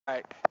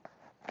Alright,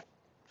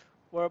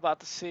 we're about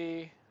to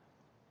see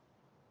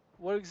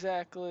what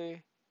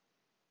exactly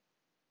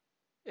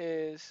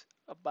is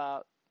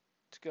about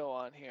to go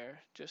on here,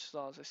 just as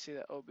long as I see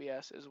that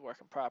OBS is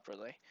working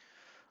properly.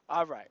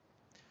 Alright,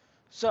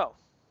 so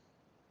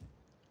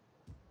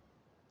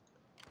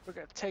we're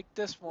going to take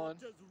this one,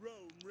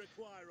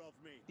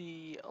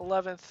 the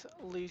 11th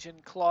Legion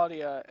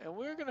Claudia, and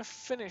we're going to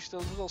finish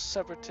those little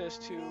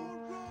separatists who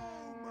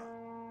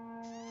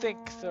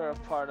think they're a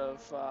part of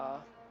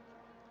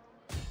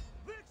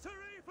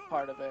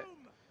it.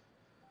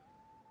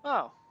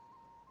 Oh,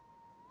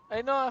 I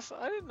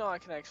didn't know I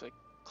can actually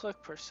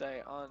click per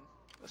se on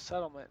the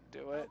settlement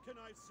and do it.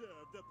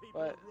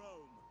 But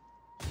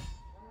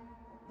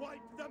wipe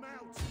them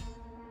out.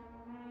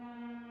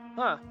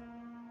 Huh.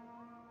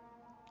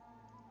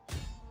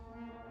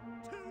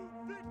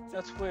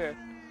 That's weird.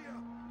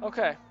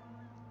 Okay.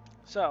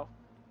 So,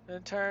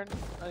 in turn,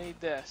 I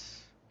need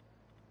this.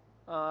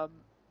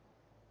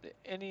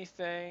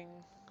 Anything.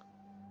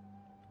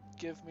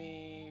 Give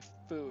me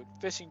food.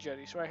 Fishing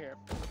jetties right here.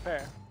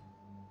 Repair.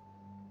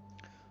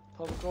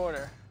 Public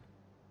order.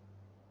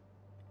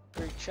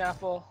 Greek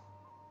Chapel.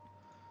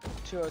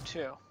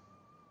 202.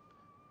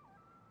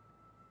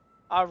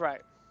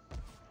 Alright.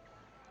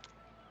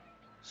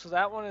 So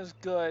that one is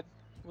good.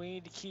 We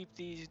need to keep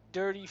these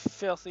dirty,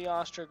 filthy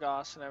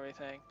Ostrogoths and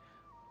everything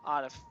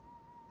out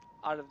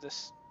of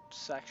this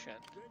section.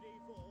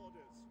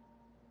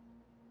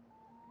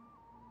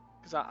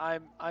 Because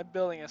I'm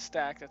building a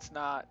stack that's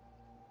not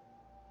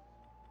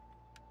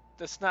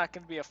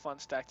going to be a fun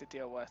stack to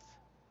deal with.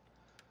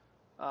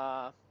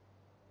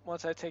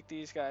 Once I take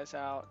these guys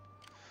out,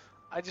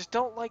 I just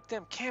don't like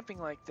them camping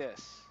like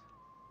this.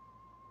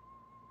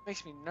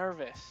 Makes me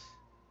nervous.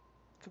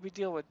 Could we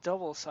deal with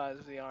double the size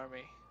of the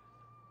army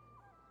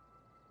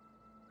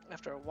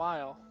after a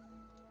while?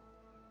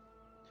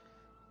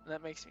 And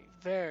that makes me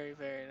very,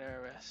 very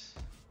nervous.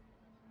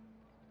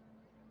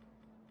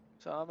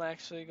 So I'm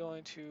actually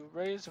going to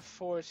raise a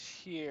force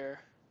here.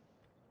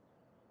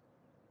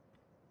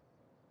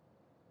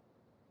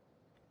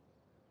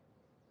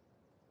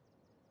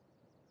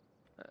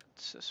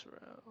 That's Cicero.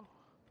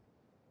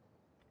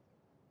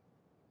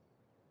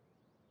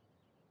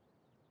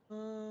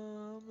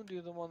 I'm gonna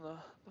do the one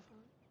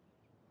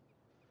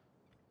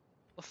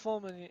the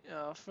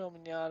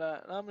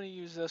Fulminata, and I'm gonna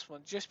use this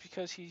one just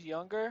because he's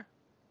younger.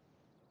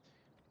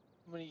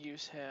 I'm gonna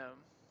use him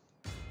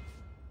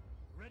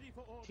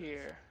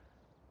here.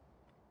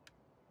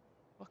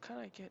 What can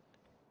I get?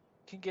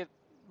 Can get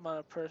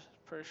my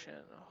Persian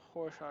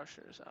horse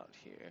archers out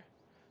here.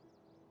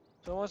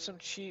 So I want some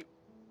cheap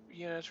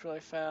units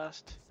really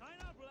fast.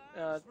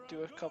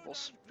 Do a couple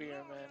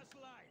spearmen.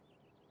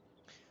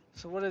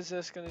 So what is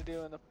this going to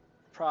do in the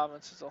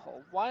province as a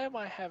whole? Why am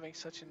I having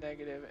such a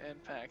negative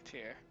impact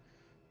here?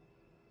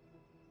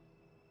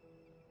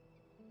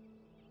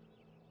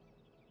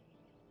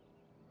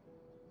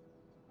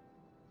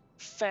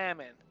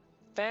 Famine.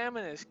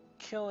 Famine is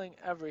killing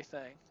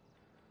everything.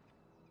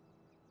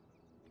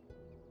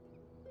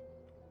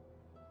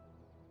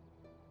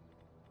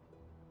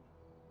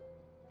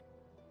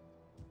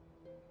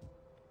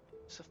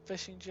 It's a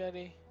fishing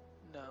jetty?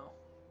 No.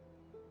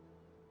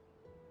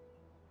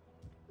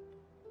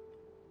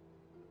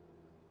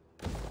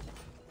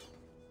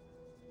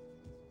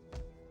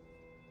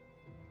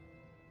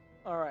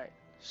 Alright,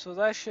 so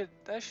that should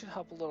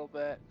help a little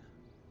bit.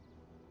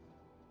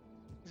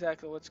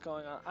 Exactly what's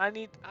going on. I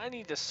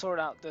need to sort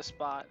out this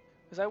spot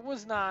because I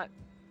was not.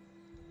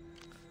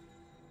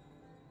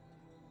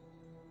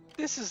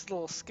 This is a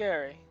little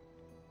scary.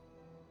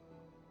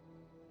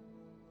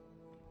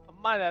 I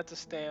might have to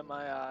stay in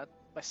my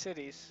my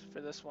cities for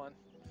this one.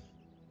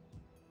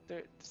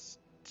 It's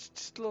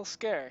just a little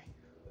scary.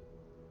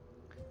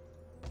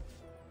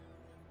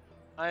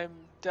 I'm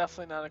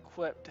definitely not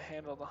equipped to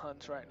handle the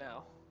Huns right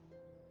now.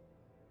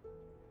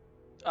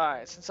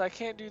 Alright, since I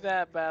can't do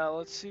that battle,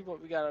 let's see what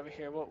we got over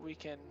here, what we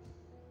can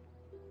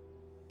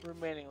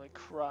remainingly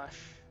crush.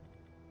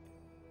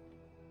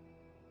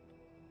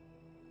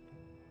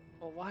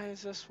 Well, why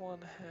does this one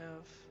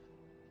have...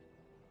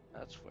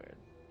 That's weird.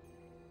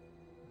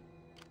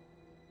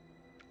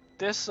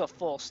 This is a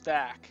full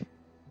stack.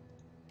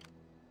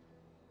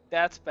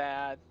 That's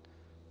bad.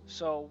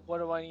 So, what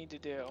do I need to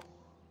do?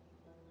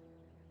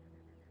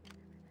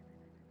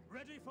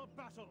 Ready for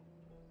battle.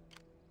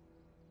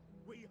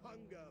 We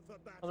hunger for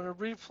battle. I'm going to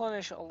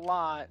replenish a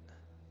lot.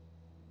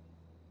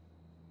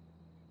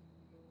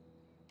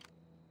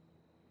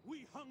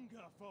 We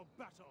hunger for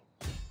battle.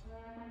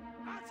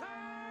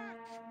 Attack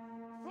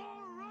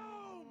for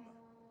Rome!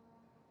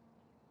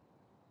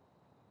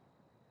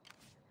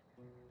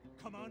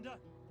 Commander?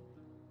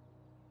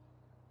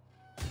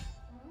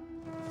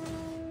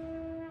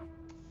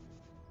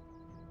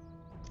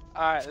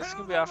 Alright, this is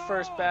going to be our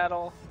first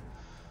battle.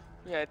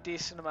 We got a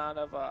decent amount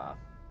of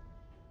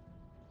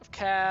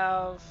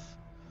cav.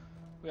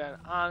 We got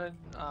an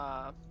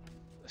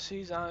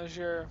siege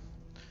onager.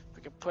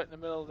 We can put in the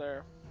middle of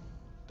their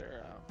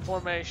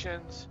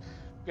formations.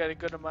 We got a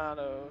good amount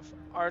of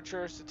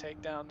archers to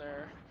take down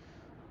their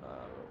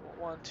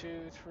 1, 2,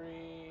 3,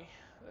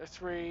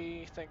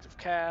 3 things of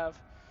cav.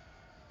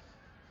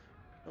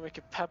 And we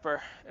can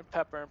pepper and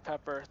pepper and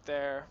pepper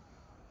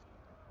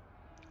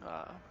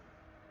uh,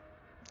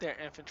 their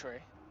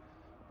infantry.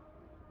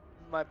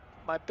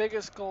 My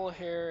biggest goal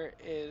here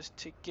is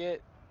to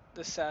get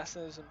the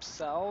Sassanids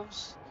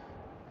themselves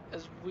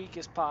as weak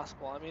as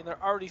possible. I mean,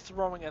 they're already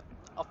throwing a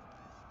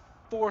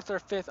fourth or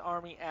fifth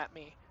army at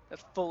me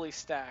that's fully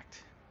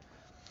stacked.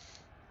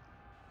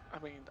 I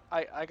mean,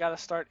 I gotta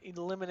start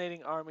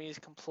eliminating armies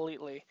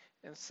completely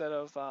instead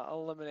of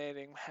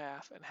eliminating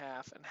half and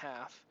half and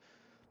half.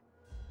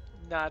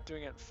 Not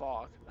doing it in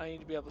fog. I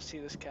need to be able to see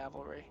this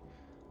cavalry.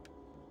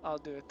 I'll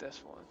do it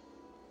this one.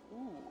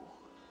 Ooh.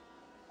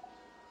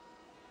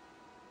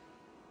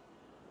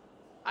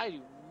 I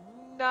do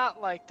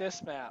not like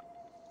this map.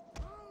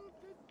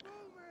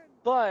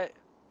 But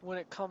when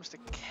it comes to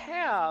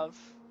cav,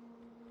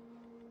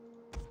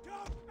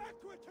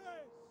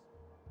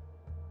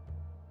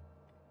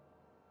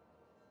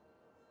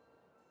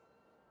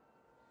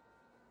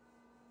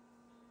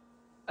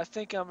 I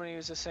think I'm going to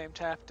use the same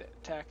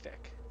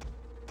tactic.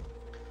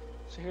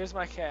 So here's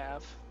my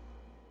cav.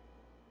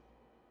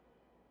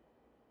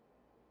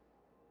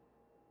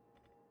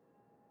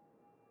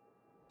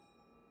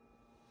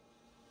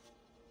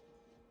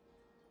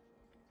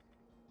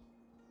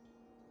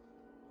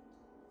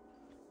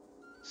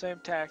 Same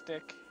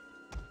tactic.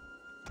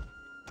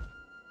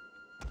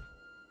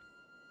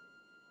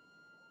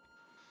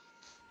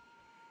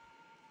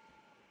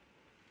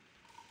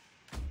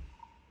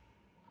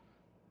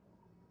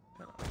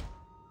 What kind of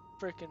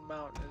freaking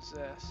mountain is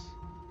this?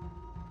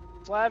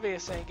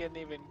 Flavius ain't getting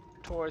even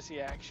towards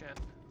the action.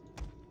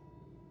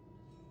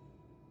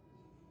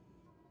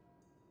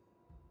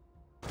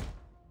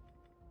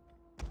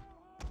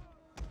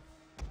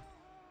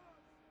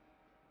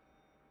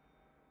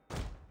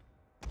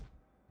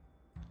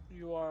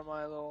 You are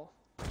my little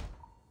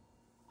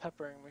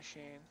peppering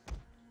machine.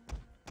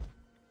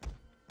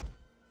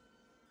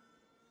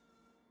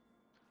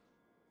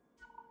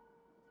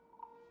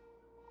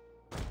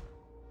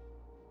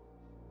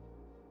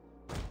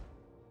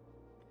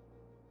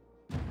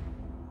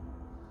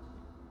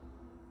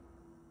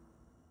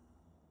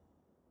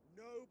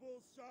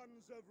 Noble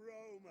sons of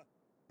Rome,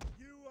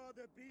 you are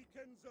the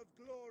beacons of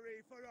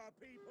glory for our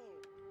people.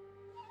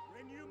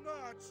 When you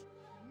march,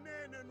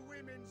 men and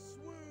women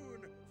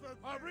swoon for...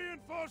 Our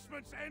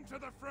reinforcements enter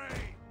the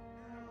fray!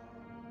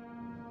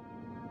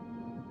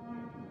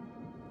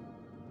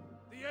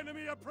 The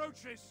enemy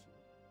approaches!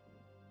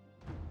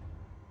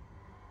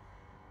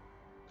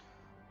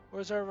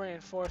 Where's our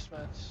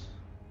reinforcements?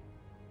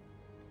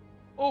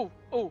 Oh,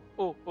 oh,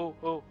 oh, oh,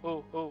 oh,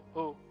 oh, oh,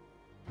 oh.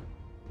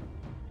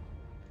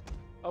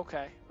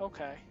 Okay,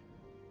 okay.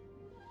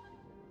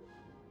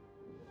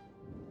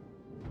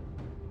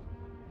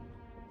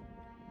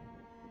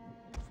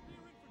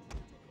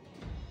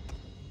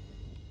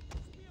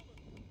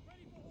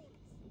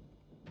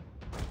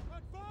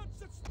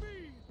 Advance at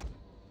speed!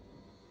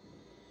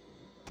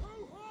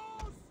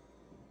 Cohorts!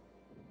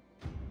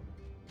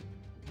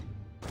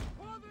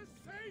 For the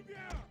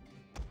Savior!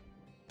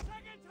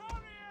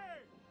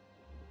 Secretary!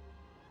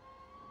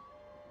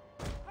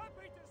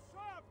 Happy to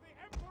serve the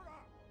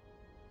Emperor!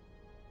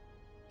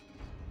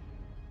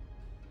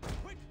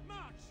 Quick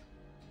march!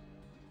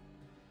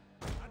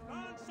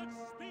 Advance at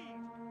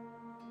speed!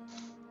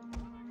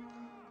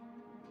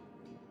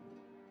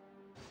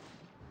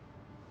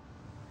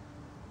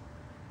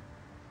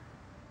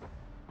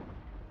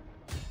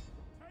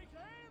 Take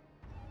aim!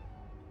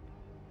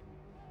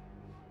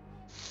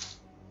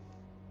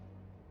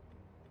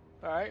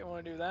 Alright, you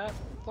want to do that?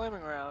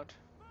 Flaming round.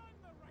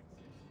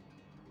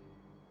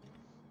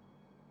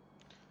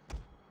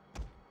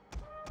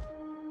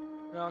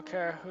 I don't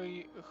care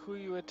who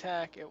you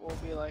attack, it will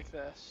be like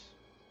this.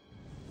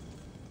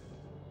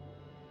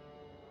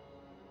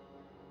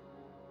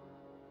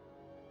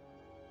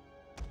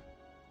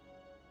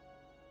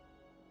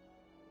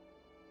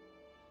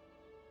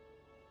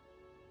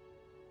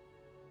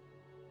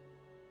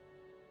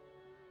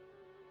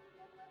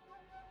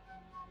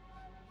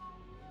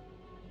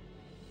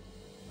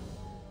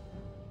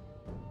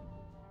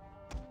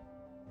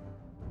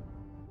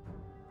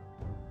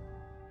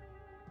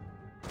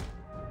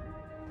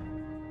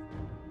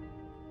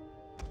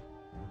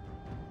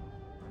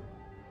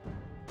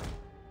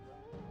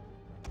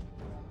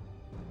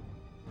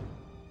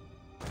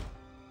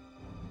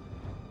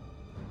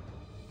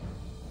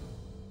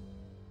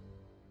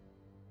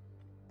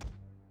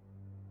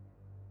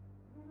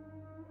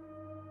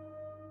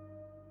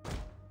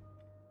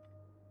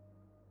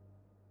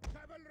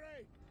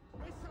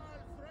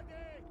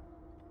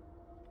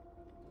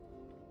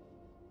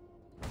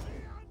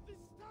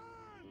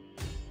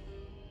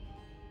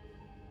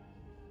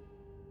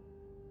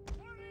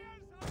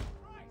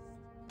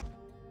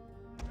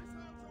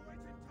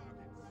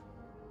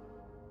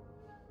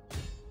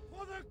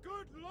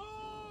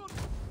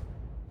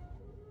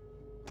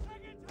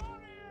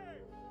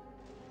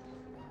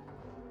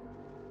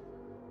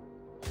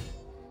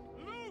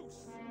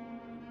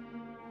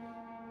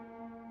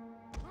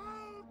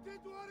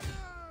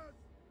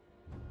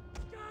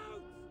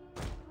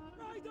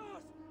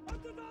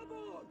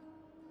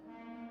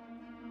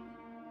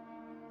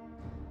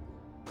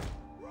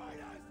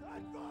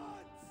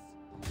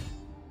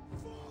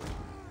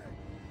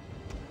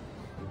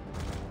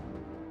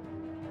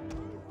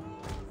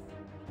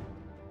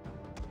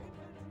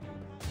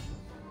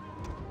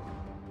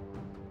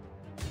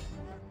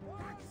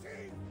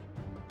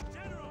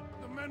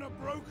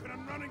 broken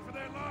and running for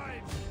their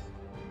lives.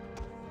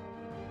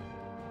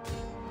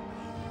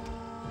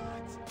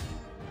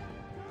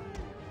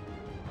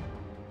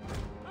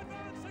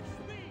 Advance at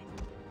speed!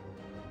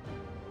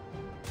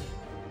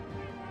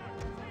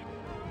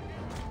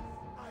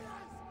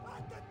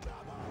 At the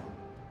double!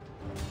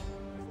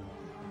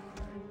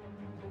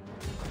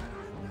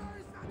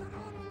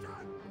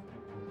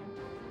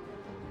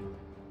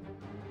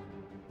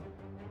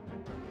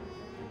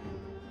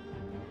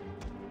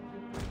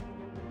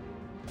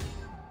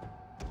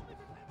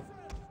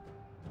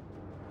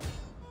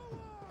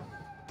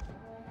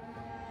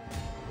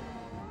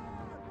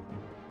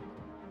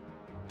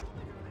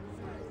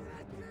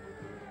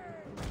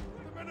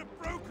 The men are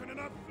broken and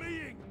are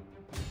fleeing!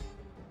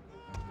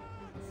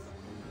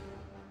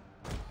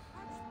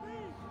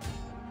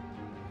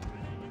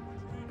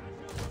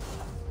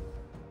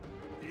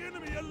 The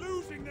enemy are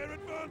losing their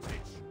advantage!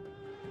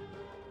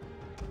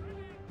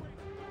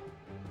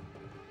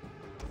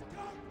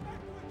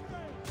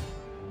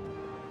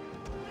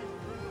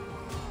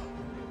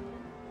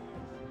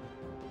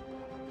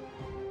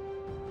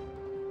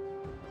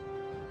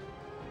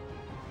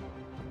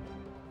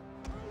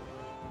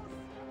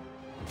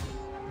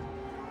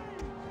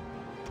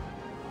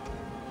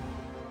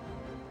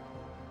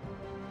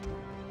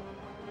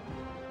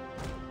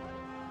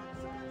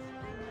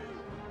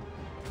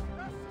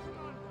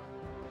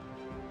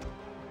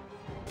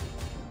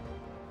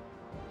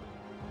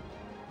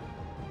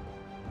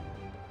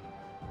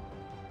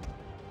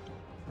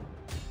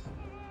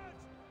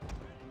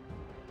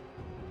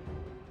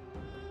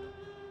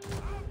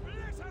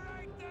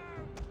 Obliterate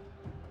them!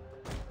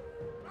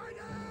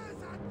 Riders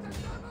at the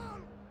double!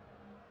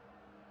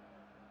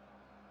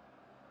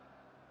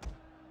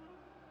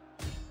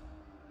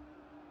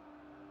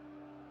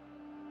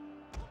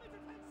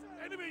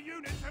 Enemy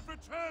units have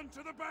returned to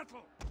the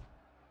battle!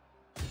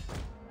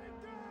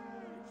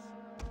 Engage!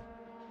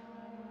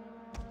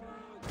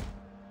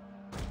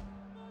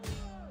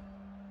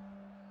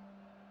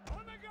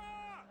 On the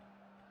guard!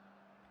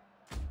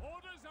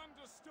 Orders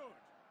understood!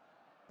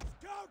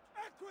 Scout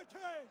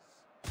equities!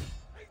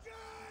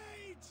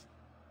 Engage!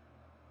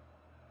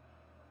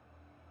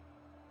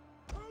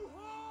 Two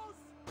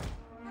horse!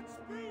 At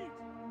speed!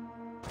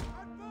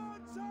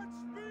 Advance at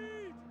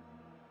speed!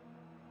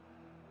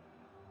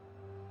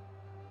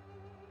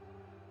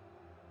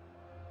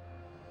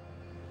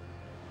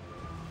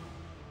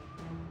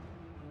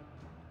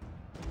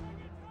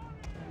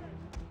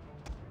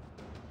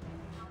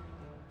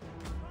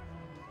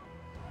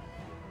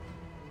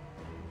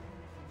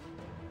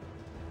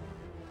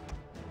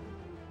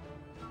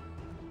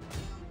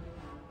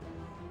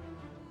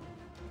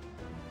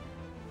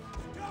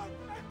 Scout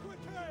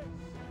equities!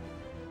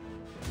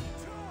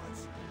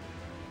 Charge!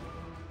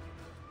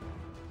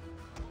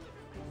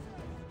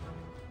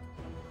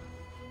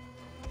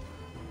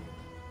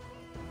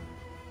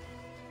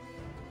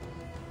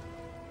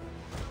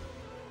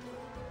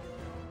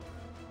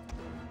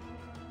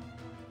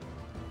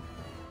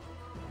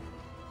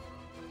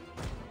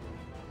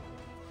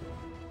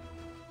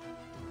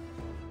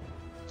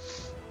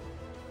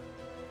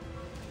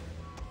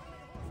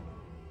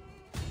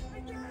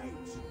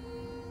 Engage!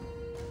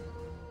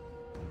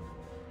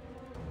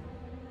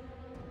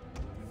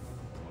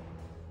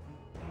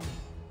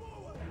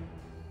 Forward!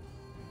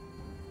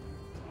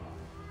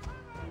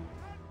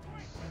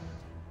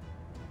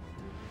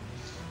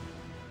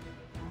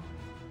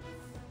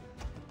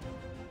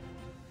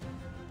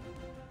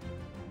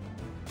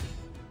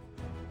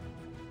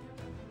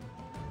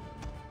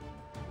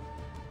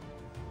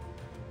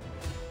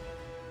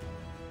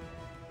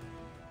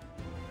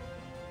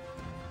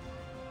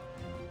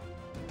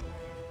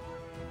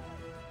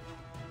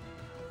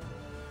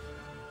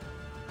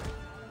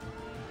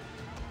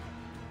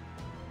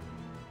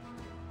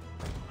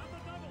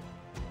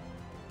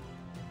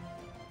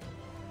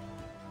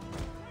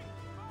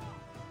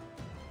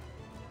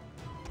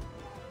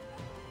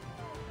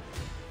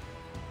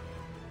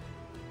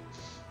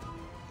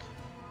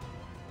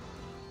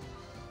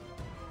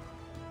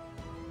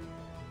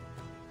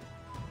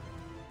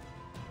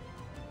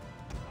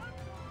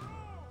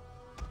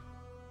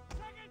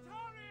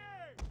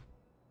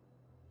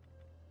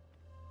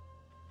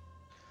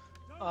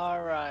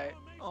 Alright,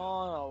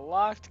 on a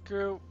locked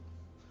group.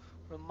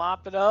 We'll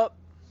mop it up.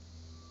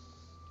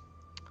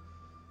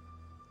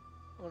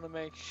 I want to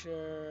make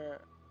sure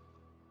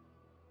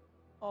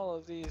all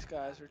of these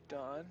guys are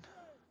done.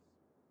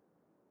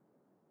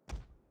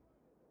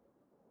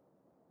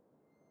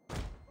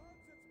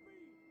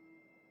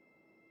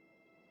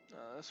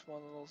 This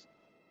one little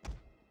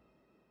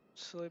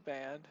silly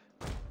band.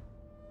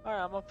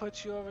 Alright, I'm gonna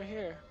put you over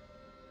here.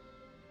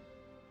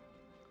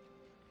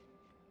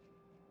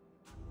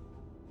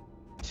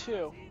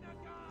 Two.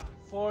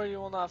 4, you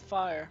will not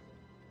fire.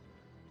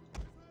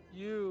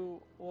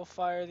 You will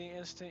fire the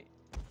instant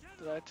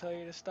that I tell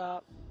you to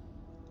stop.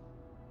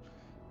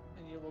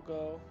 And you will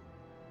go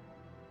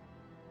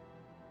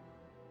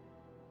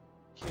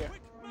here.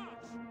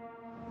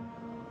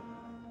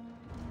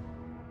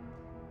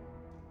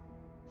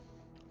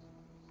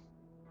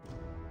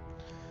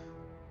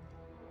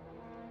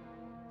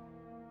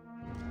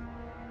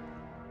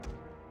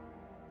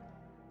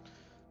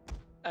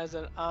 as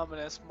an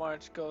ominous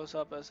march goes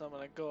up as I'm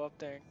gonna go up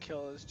there and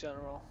kill his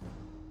general.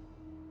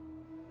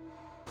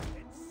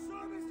 In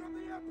service of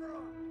the Emperor!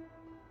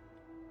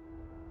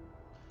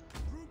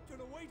 Grouped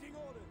and awaiting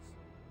orders.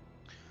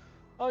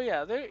 Oh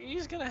yeah,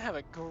 he's gonna have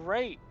a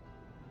great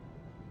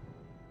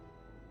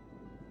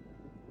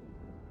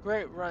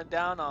run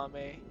down on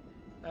me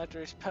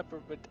after he's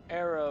peppered with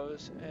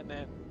arrows and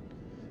then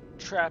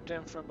trapped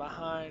in from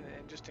behind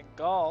and just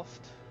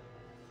engulfed.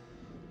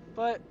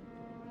 But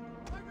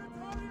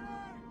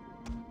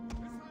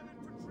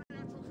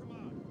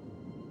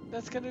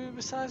that's gonna be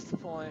besides the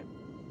point.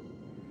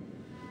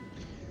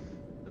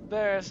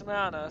 Barris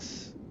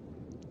Manus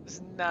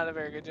is not a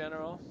very good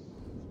general.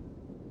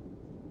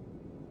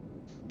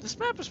 This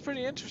map is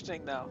pretty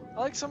interesting though. I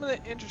like some of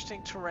the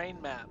interesting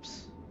terrain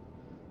maps.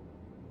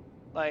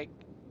 Like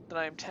that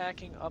I'm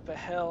tacking up a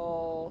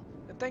hill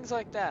and things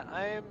like that.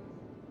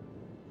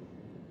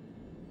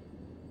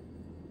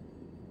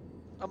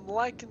 I'm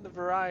liking the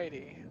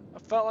variety. I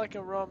felt like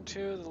in Rome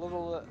 2, the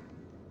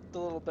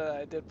little bit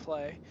I did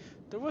play,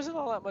 there wasn't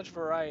all that much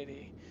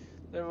variety.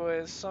 There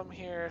was some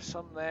here,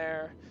 some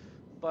there,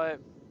 but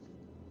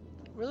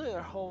really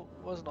there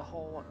wasn't a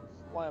whole one.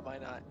 Why am I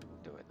not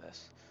doing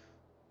this?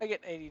 I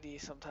get ADD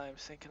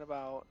sometimes thinking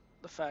about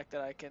the fact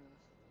that I can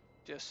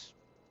just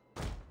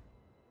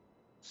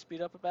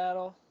speed up a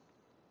battle.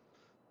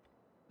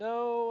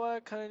 No, I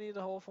kind of need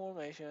the whole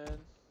formation.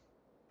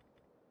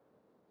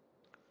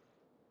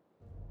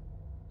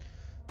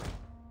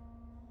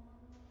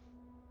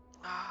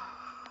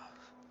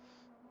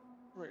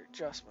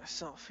 Readjust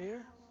myself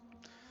here.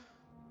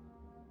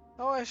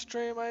 How I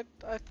stream, or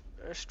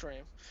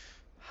stream.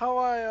 How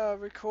I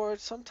record,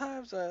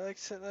 sometimes I like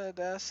sitting at a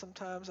desk,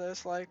 sometimes I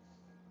just like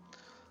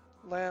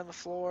lay on the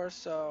floor,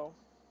 so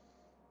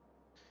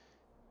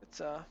it's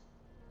a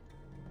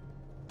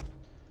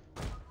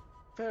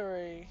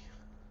very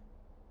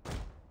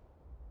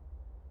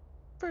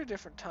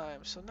different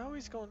time. So now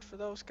he's going for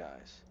those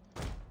guys,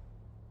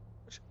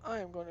 which I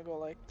am going to go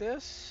like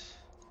this,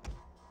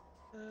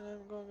 and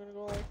I'm going to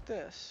go like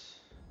this.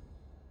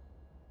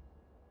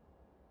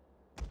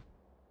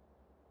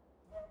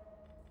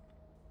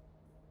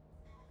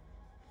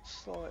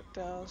 Slow it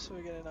down so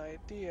we get an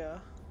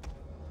idea.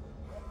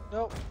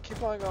 Nope,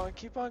 keep on going,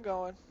 keep on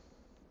going.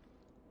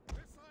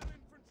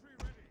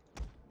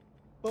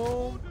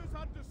 Boom,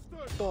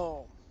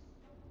 boom.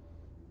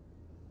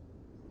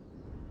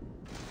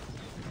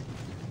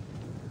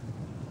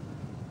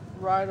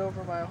 Ride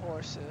over my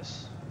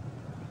horses.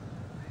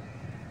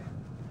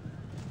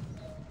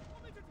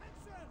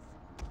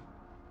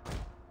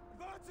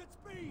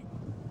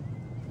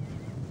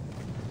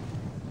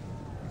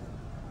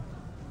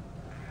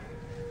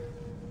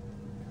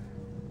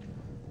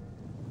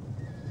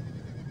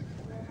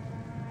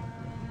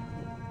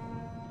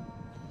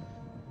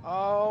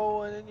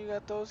 Oh, and then you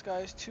got those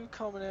guys too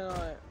coming in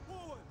on it.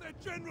 Their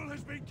general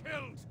has been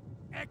killed.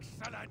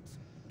 Excellent.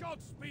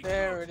 Godspeed.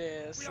 There it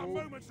is.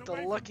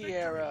 The lucky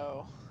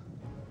arrow.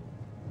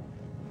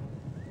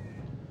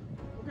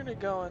 We're gonna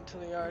go until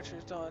the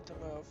archers don't have to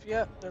move.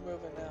 Yep, they're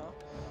moving now.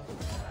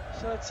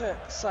 So that's it.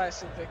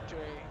 Decisive victory.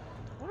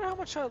 I wonder how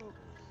much I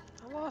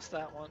lost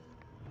that one.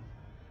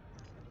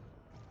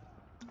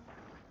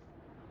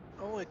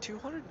 Only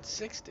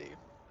 260.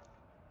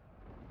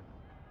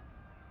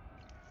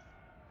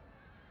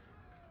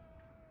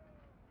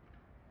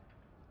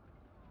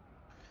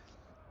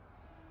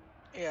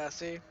 Yeah,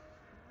 see?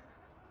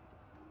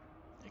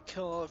 I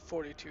kill all at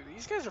 42.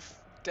 These guys are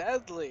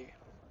deadly.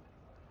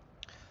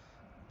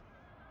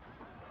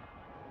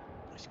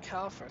 These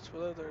Califrates,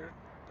 whether they're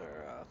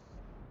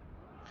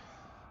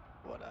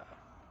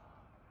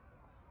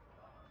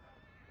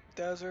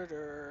desert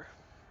or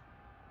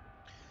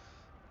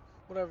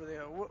whatever they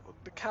are.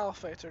 The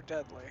Caliphates are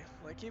deadly.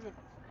 Like even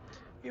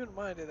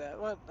mine did that.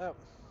 What?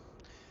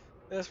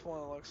 This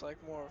one looks like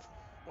more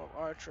of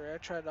archery. I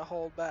tried to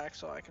hold back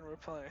so I can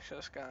replenish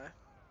this guy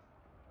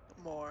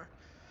more.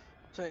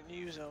 So I didn't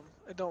use him.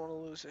 I don't want to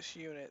lose this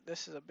unit.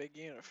 This is a big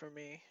unit for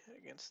me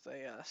against the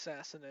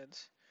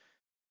Sassanids.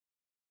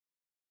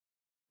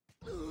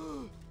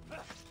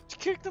 Just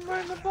kicked him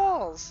right in the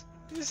balls.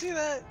 Did you see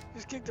that?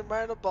 Just kicked him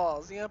right in the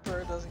balls. The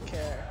Emperor doesn't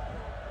care.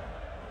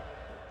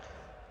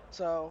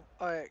 So,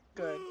 alright,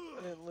 good.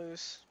 I didn't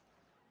lose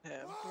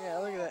him. Yeah,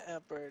 look at that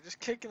Emperor. Just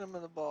kicking him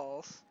in the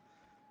balls.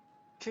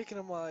 Kicking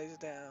him while he's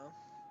down.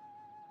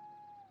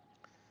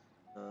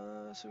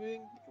 So we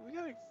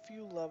got a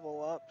few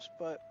level ups,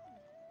 but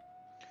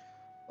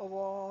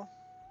overall,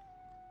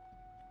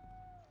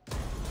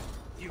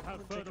 you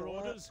have further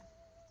orders.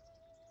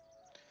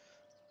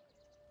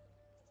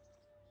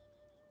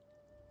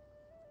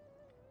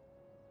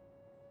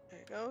 There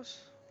he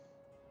goes.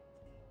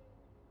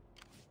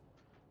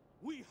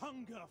 We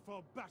hunger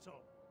for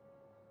battle.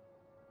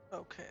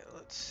 Okay,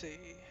 let's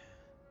see.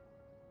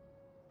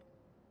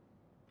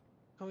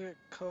 Oh, we got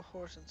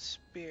cohorts and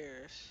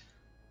spears.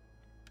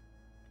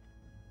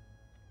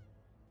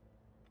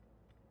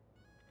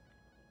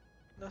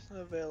 Nothing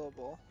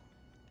available.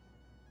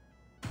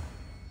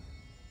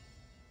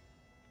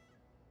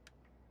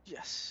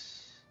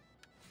 Yes.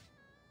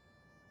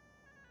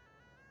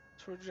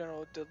 So our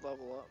general did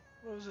level up.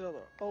 What was the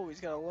other? Oh, he's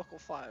got a local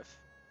 5.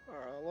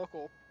 Or a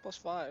local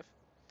 +5.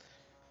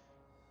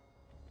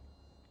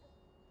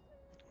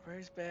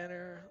 Raise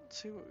banner.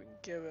 Let's see what we can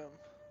give him.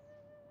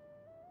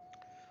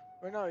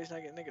 Right now he's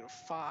not getting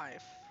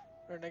 -5.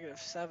 Or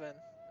 -7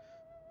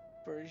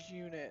 for his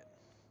unit.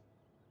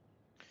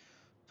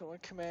 So when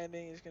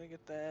commanding, he's going to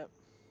get that.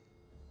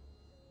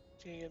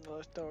 He's going to get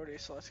another authority,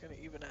 so that's going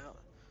to even out.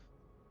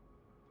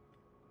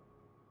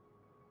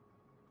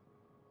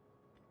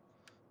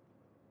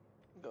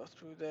 Go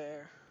through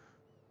there.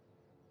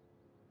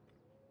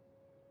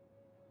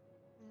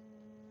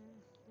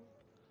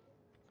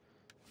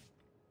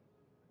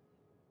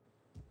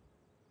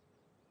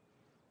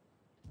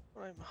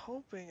 What I'm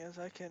hoping is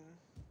I can...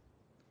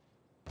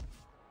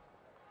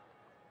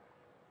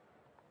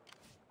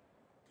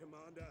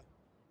 Commander.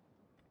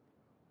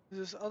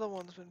 This other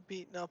one's been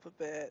beaten up a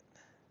bit.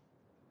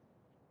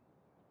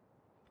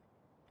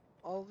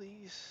 All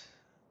these...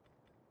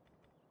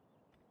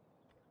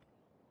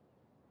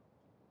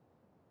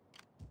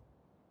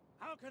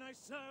 How can I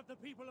serve the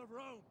people of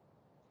Rome?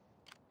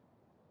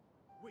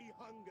 We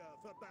hunger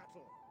for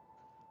battle.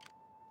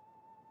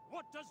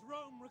 What does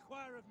Rome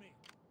require of me?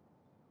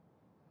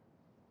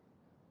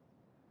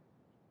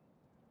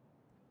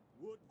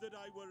 Would that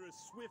I were as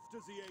swift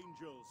as the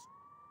angels.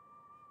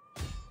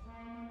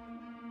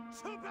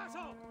 To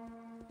battle!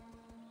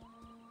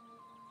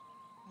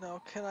 Now,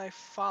 can I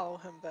follow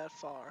him that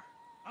far?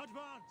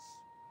 Advance!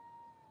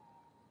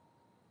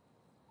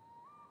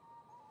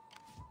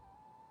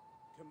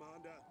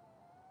 Commander.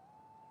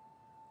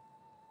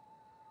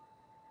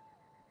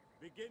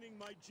 Beginning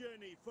my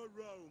journey for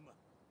Rome.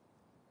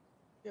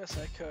 Yes,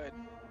 I could.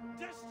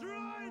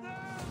 Destroy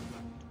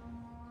them!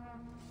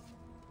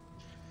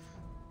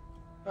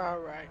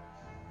 Alright.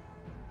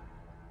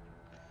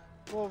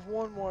 We'll have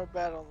one more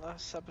battle in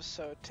this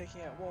episode,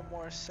 taking out one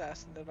more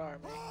Sassanid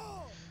army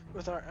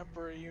with our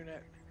Emperor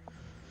unit.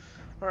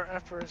 Or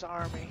Emperor's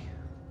army.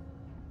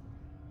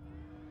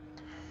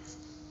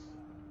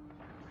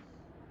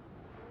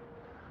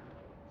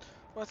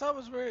 What I thought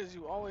was weird is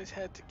you always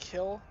had to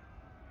kill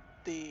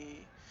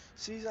the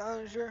siege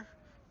onager.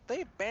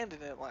 They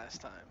abandoned it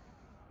last time.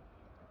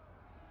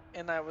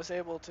 And I was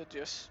able to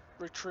just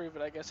retrieve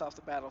it, I guess, off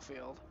the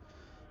battlefield.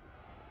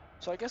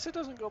 So I guess it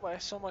doesn't go by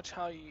so much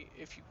how you,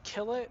 if you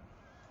kill it,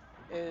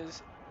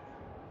 is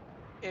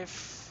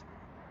if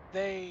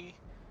they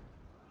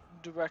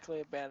directly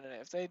abandon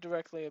it. If they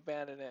directly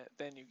abandon it,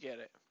 then you get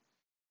it.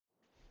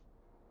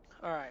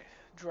 Alright,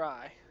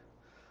 dry.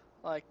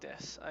 Like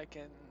this. I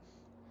can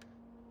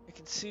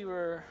see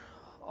where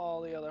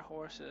all the other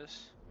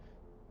horses,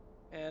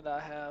 and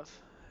I have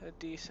a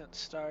decent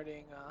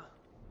starting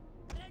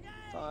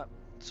thought.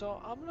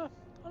 So I'm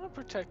gonna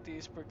protect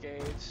these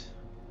brigades.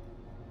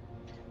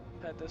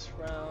 Had this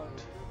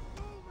round.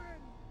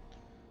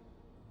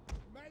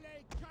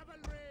 Melee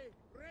cavalry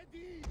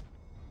ready.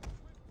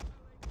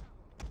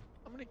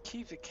 I'm gonna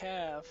keep the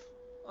cav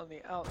on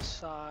the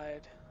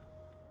outside.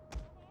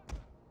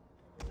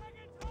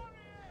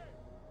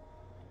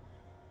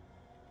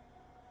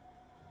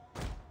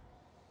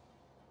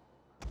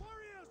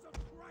 Warriors of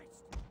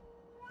Christ.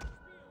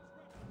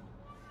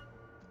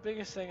 The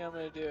biggest thing I'm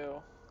gonna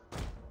do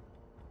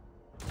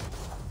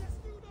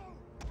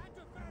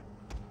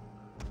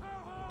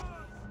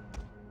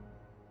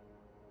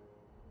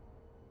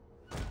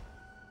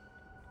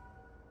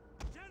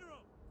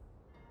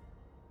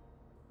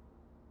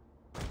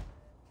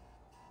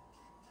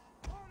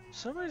for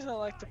some reason I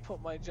like to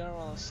put my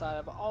general on the side.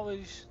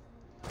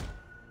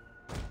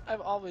 I've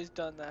always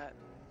done that.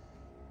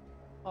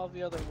 All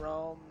the other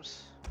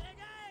Romes.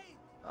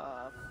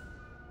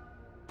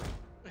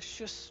 It's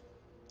just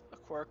a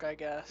quirk, I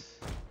guess.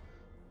 I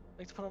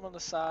like to put them on the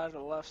side, or the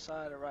left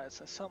side, or right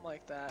side, something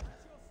like that.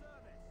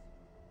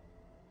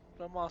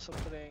 But I'm also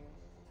putting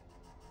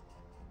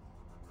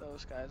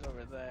those guys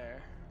over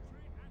there,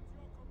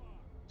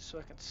 so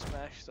I can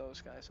smash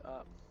those guys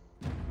up.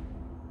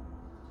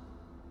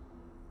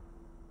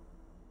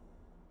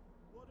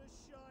 What a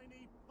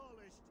shiny,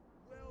 polished,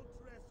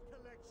 well-dressed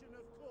collection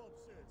of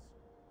corpses.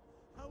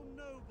 How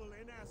noble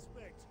in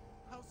aspect,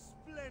 how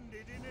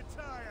splendid in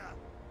attire.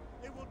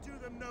 It will do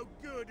them no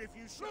good if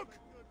you should. Look!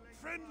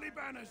 Friendly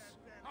banners!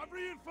 Our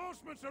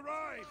reinforcements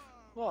arrive!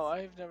 Whoa,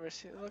 I've never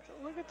seen.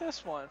 Look at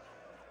this one.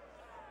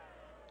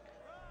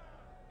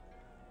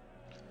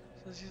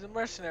 Since he's a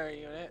mercenary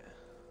unit,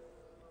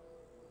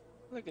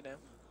 look at him.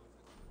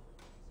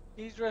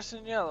 He's dressed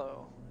in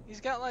yellow.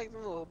 He's got like the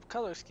little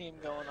color scheme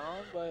going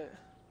on, but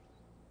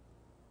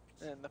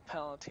then the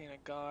Palatina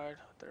Guard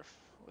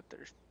with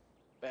their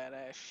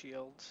badass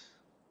shields.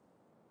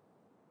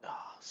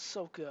 Oh,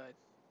 so good.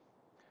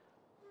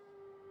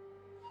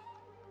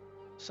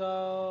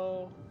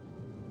 So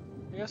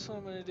I guess what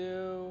I'm gonna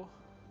do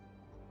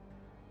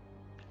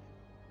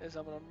is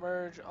I'm gonna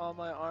merge all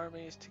my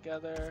armies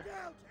together.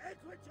 Scout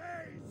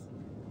equities!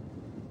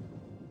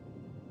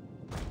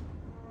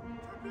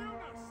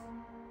 Tribunus!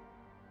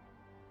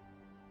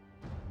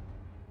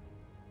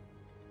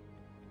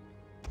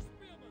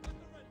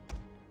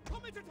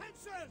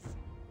 Comitatenses!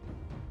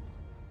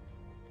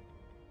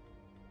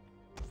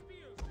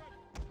 Spears ready.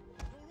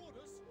 Your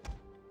orders?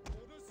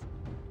 Orders?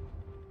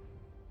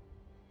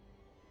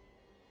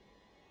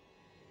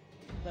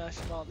 Mash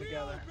them all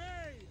together.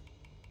 Obey!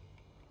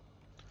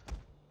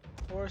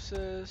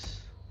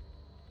 Horses.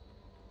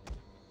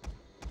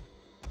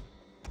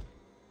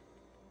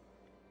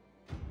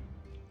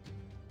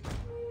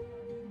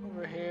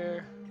 Over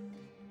here.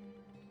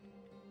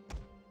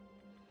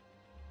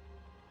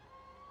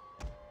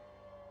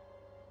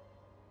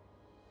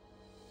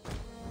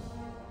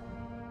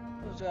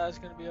 Those guys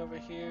gonna be over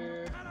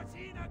here.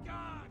 Palatina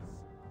guards!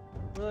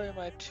 Really,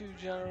 my two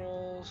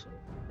generals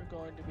are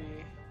going to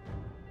be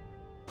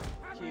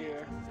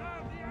here.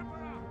 Serve the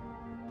Emperor!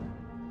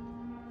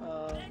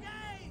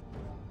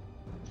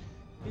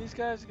 These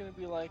guys are gonna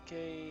be like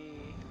a.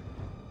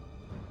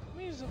 I'm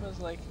gonna use them as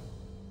like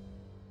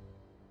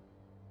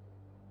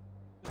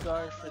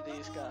guard for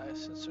these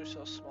guys since they're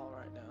so small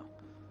right now.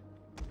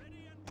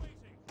 Ready and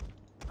waiting.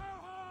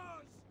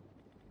 Cohorts!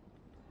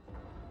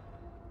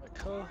 My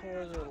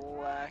cohorts are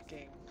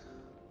lacking.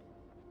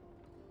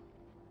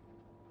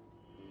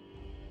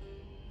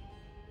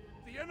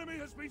 The enemy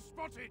has been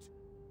spotted!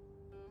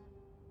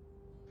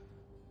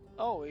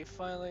 Oh, he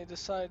finally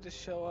decided to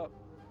show up.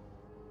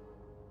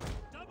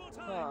 Double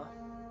Huh.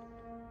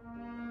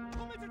 time!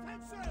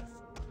 Comitatenses!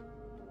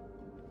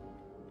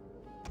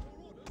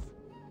 Your orders?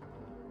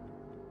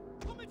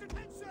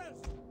 Comitatenses!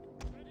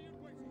 Ready and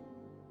waiting.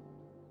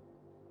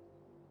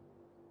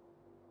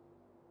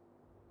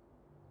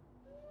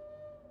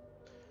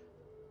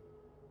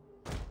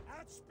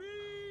 At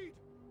speed!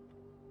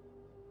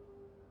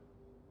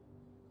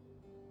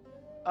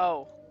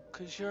 Oh,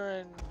 cause you're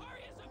in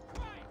Warriors of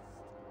Christ!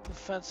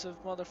 defensive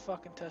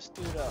motherfucking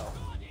testudo.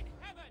 God in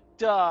heaven!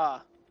 Duh!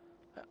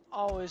 I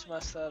always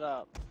mess that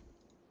up.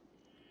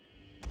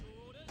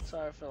 Your orders?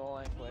 Sorry for the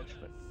language,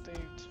 but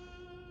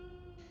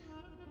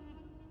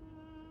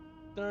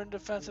they're in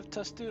defensive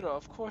testudo.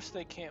 Of course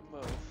they can't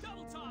move.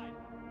 Double time!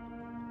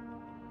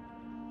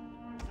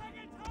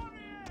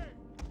 Secretary!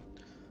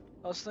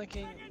 I was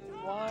thinking,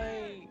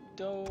 why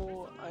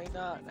do I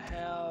not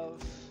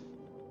have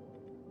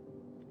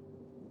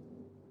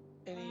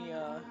any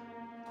of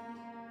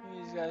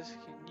these guys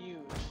can use?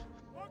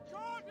 For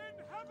God in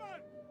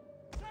heaven!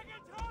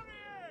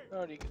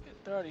 Secretary!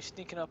 They're already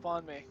sneaking up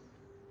on me.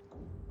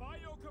 By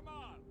your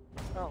command!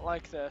 I don't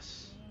like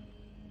this.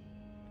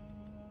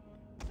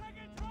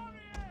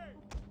 Secretary!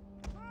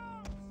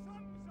 Proud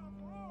sons of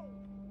Rome!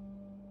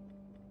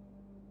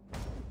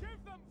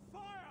 Give them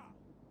fire!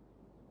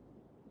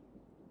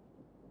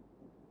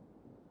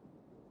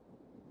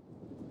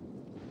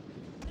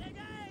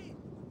 Negate!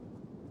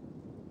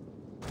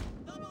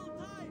 Double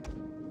time!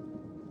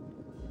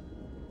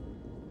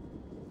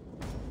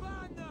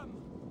 Burn them!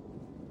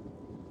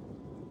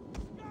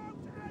 Scout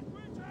and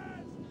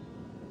witches!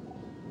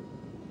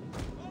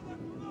 For the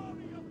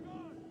glory of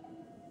God!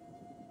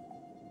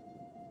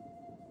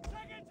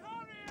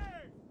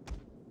 Secretary!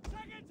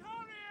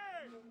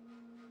 Secretary!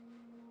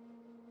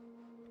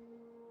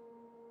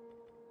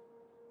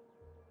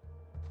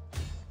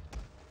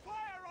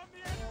 Fire on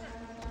the enemy!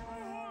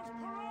 Cohorts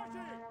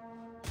parati!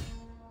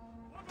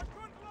 For the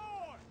good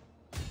Lord!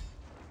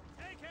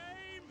 Take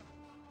aim!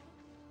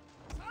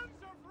 Sons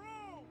of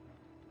Rome!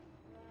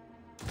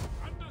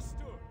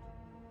 Understood!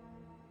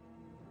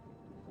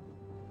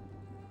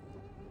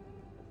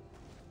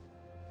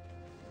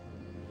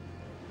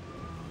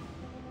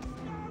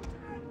 Scout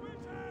and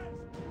witches!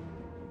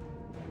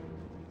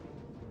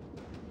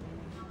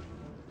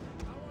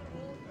 Our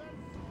orders!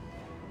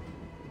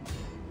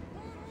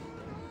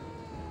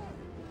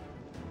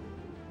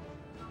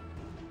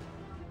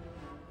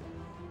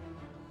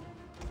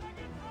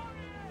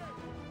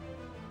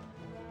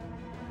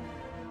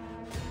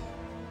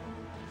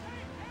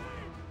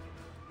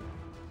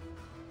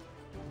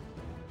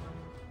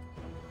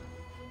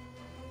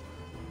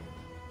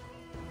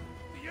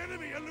 The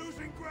enemy are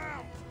losing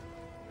ground!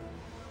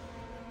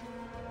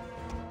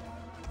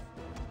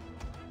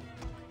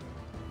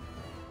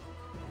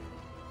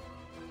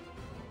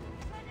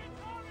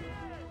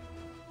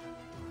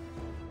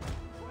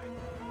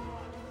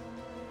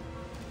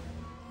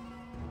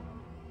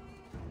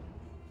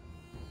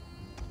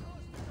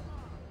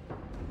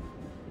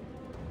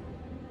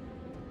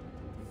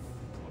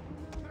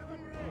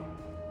 Cavalry!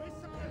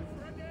 Missiles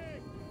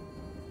ready!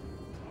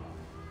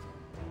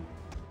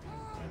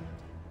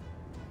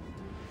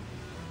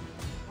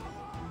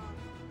 Power!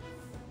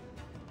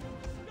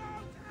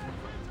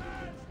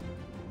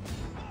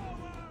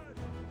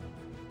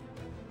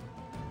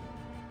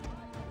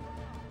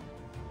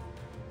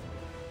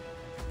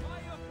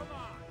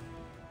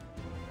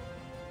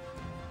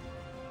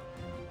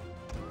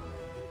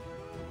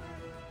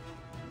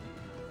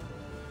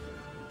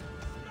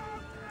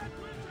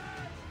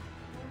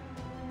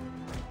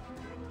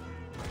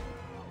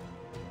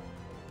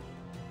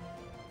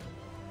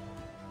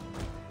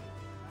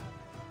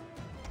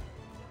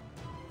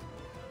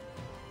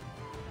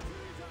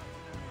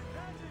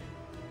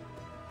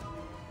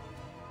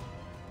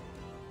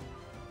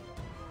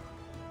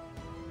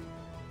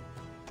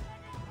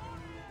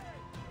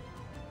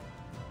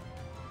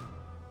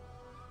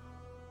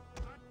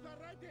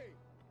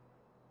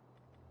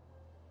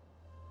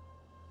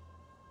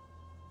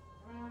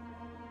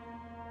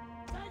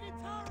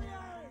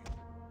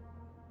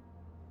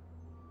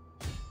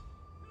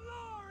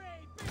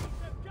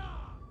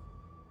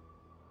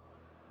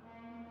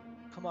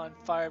 on,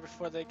 fire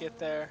before they get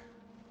there.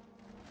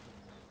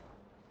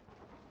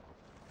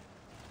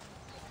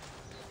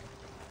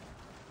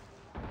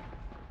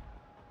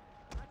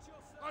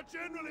 Our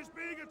general is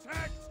being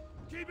attacked!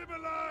 Keep him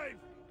alive!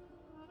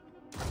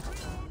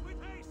 Reload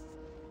with haste!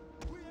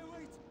 We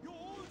await your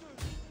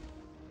orders!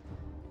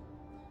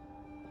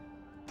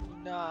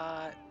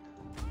 Not.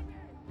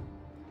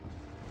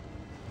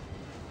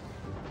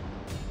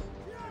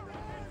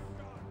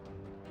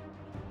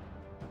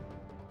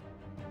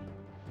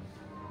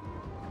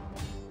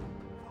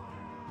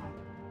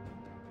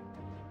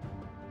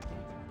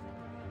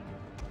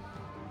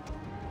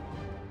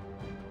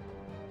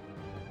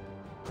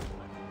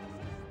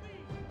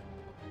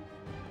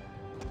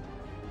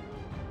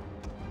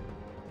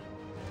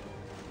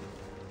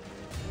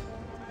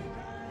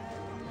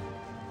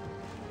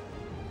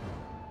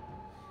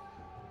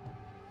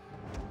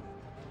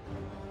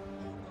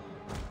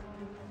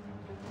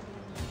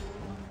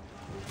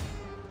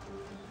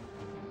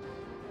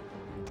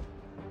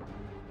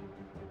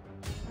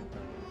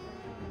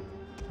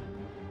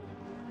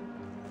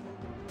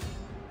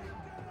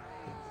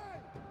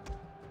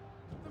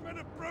 The men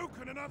are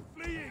broken and are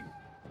fleeing!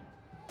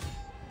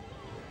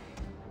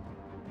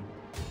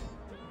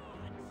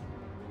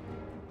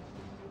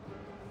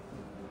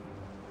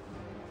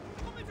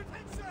 Come into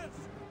Texas!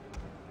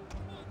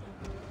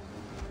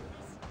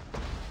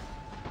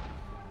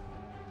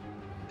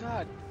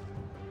 God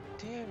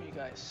damn, you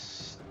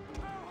guys.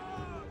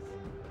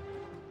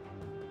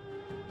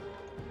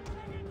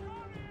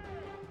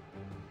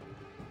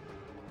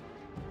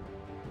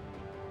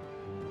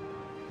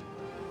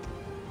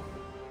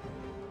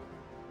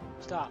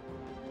 Stop.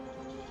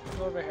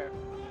 Go over here.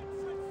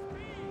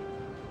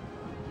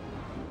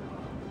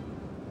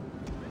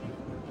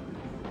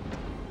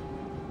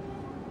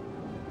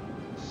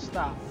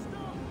 Stop.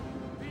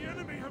 The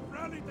enemy have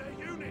rallied their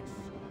units!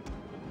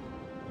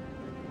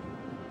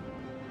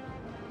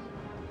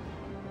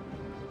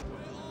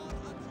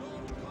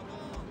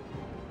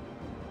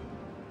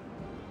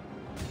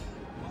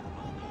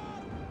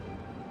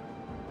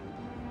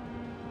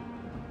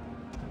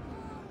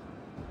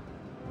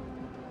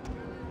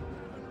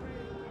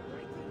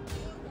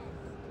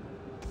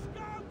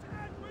 Scout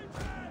and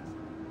witches!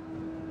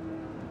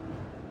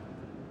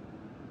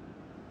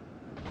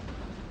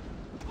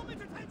 Come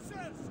into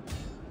Texas!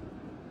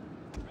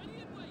 Ready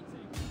and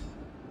waiting!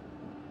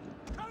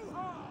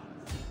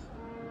 Cohorts!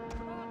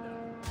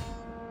 Commander!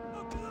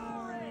 For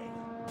glory!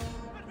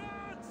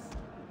 Advance!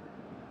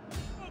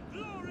 For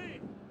glory!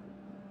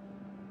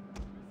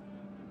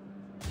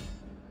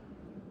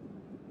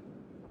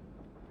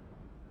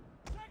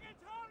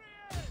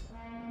 Secretariat!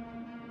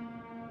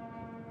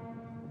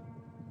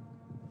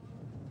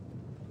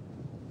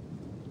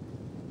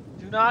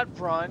 Do not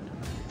run.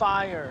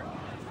 Fire.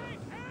 Take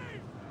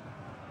aim!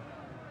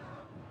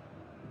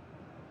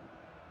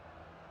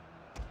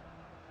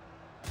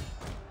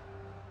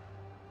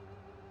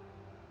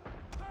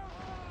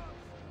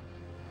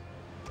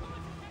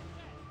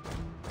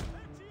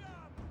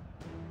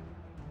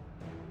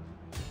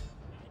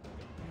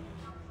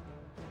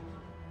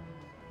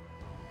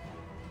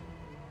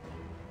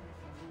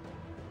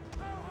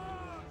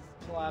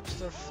 Collapse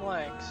their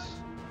flanks.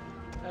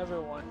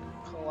 Everyone,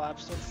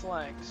 collapse their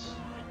flanks.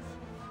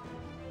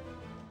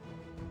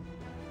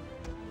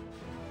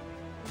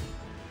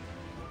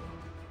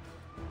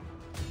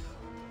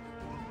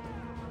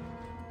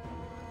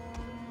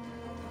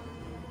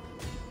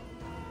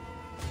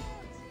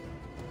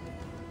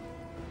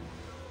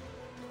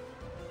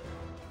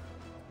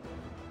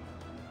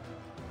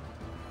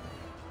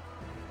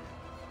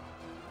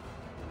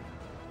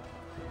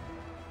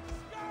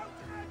 Scout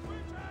and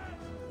witches!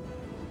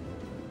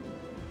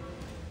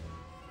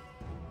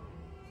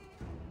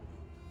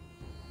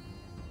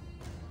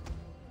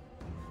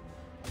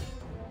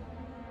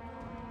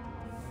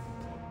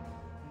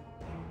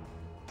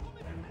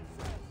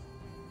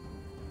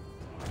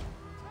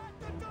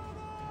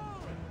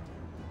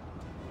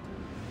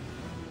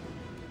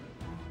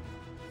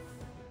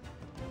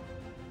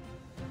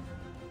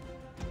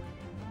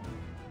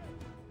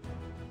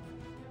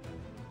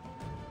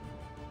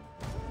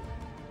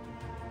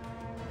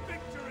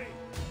 Victory!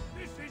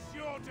 This is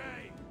your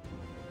day!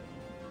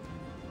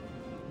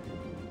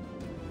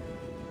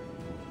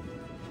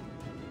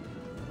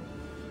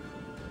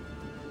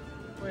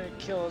 We're gonna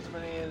kill as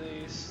many of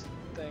these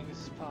things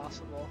as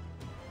possible.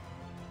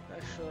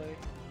 Actually,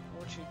 I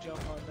want you to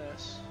jump on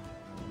this.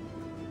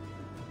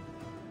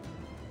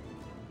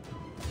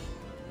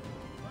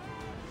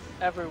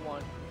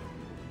 Everyone.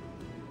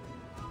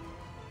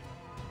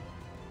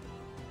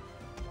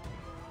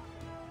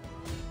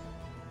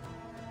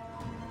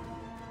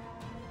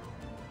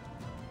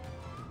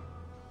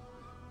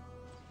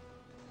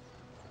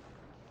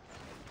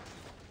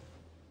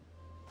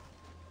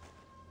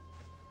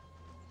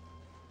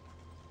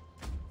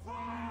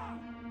 Fire!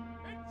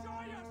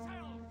 Enjoy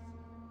yourselves!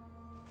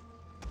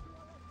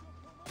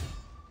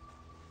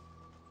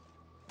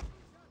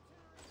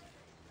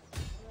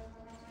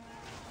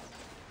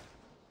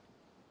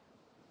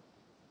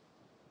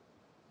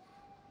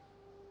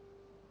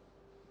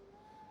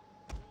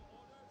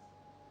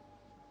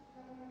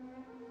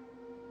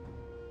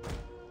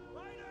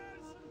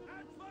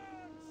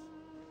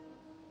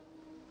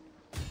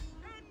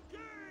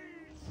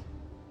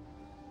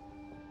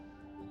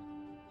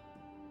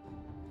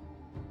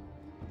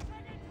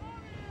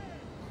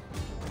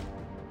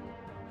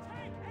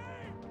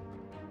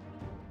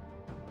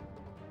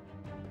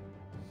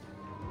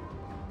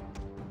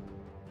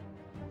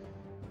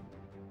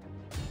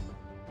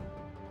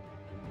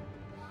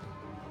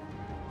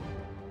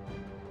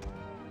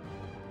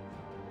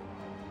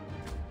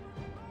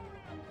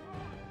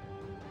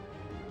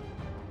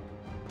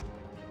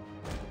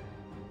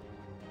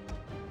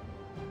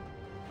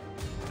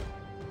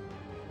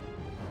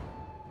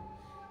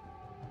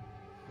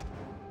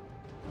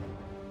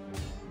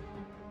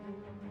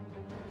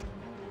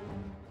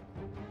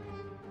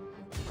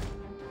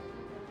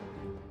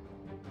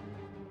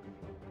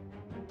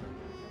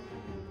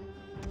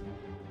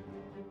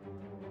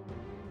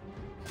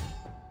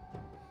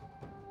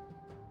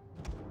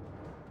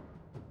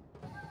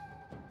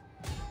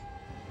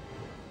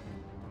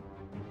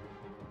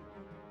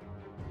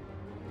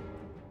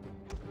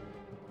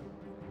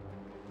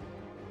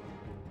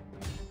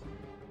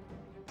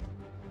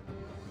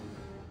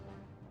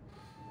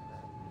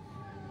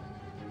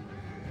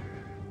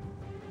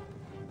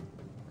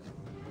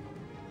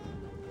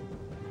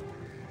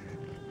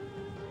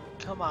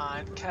 Come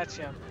on, catch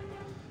him.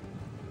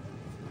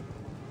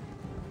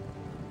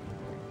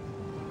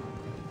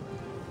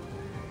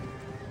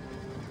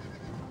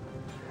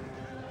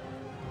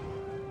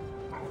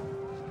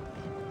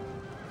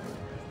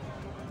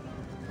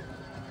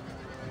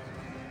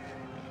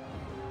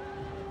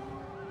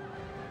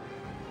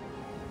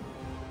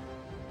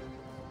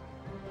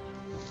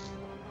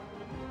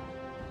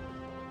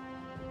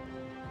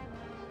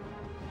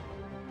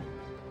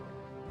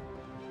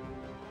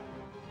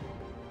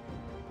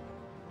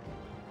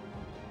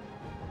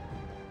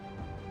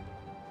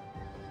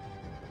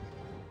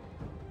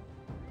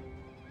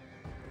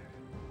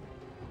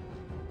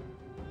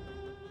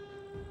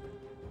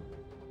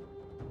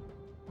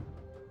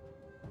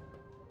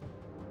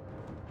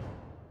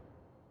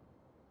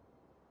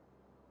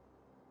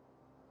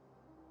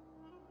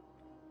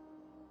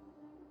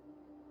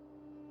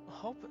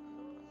 Hoping.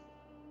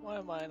 Why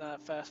am I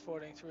not fast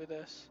forwarding through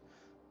this?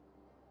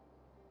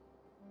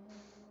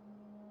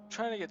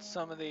 Trying to get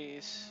some of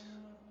these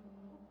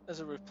as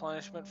a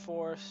replenishment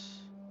force.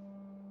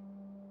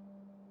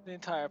 The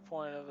entire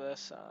point of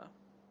this,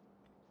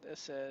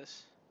 this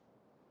is.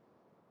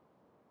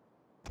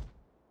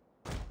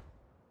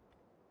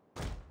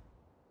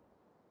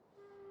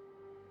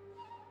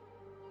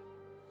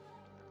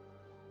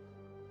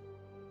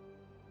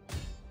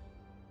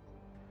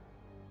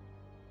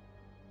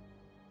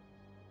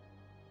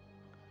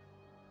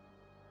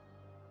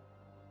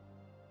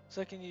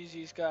 So I can use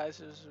these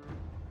guys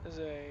as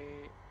a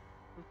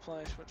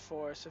replenishment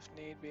force if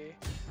need be.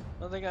 I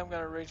don't think I'm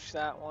gonna reach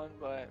that one,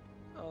 but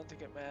I don't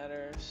think it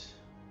matters.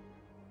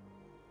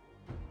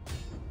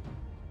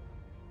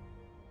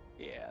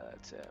 Yeah,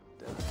 that's it.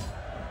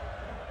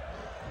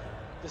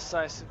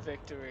 Decisive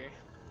victory.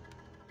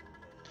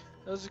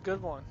 That was a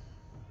good one.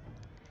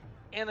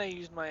 And I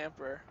used my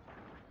Emperor.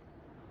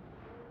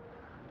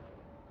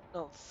 I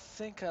don't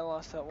think I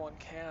lost that one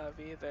cav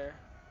either.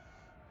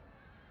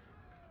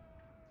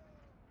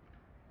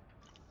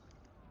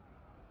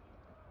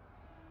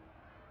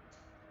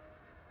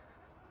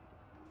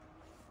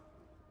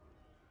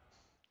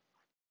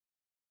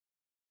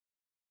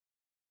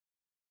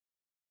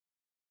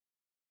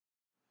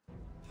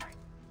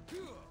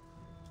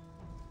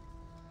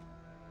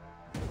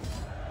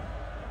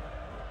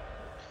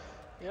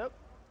 Yep.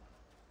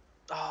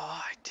 Oh,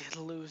 I did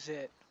lose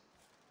it.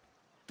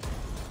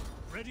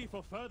 Ready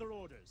for further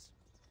orders.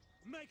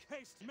 Make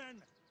haste,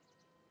 men!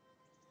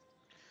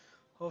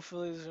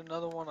 Hopefully there's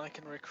another one I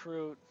can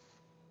recruit.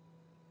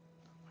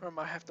 Or I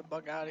might have to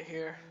bug out of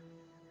here.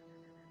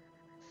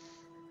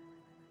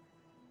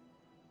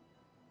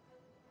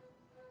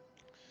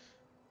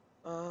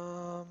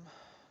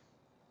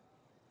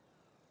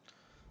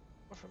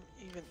 If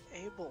I'm even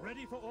able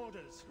Ready for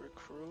orders. to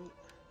recruit.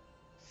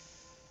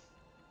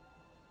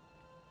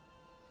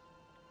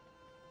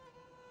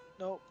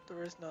 Nope,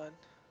 there is none.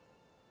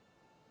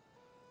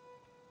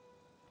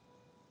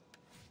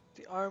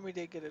 The army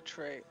did get a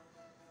trait.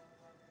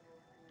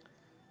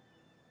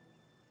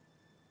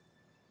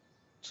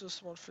 It's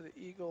this one for the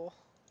eagle.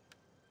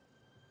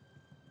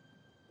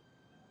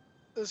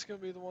 This is gonna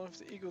be the one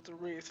for the eagle with the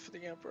wreath for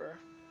the emperor.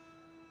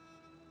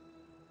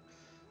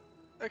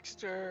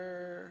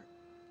 Extra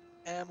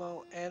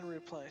ammo and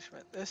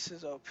replenishment. This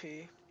is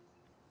OP.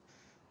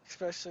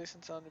 Especially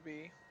since I'm gonna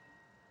be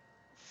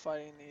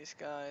fighting these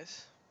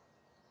guys.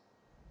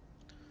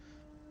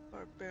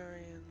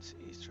 Barbarians,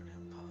 Eastern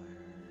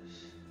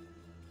Empires.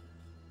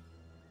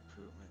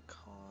 Recruitment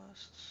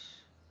costs.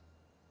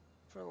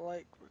 For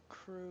light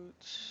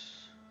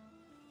recruits.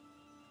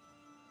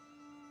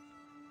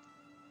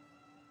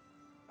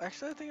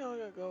 Actually, I think I'm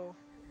gonna go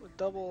with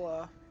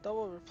double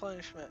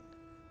replenishment.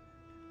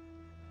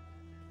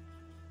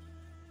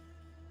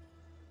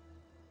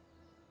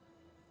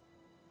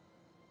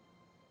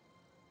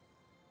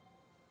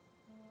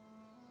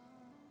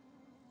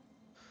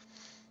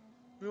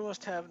 We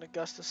must have an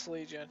Augustus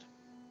Legion.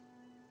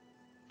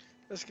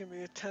 This can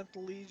be a 10th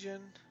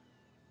Legion.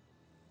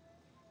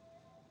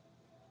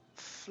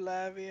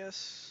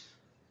 Flavius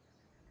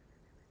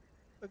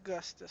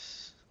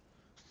Augustus.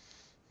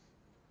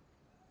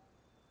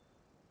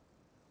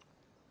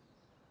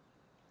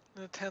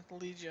 And the 10th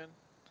Legion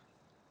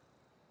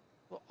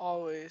will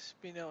always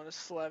be known as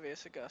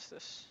Flavius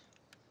Augustus.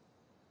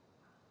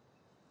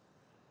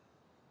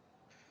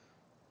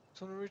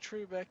 So I'm gonna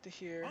retreat back to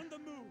here. On the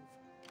move!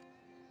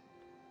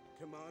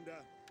 Commander.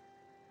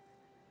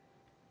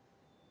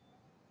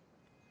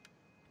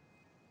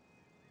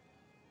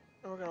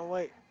 And we're gonna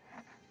wait.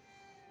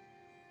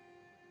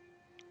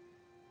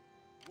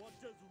 What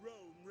does Rome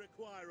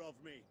require of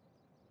me?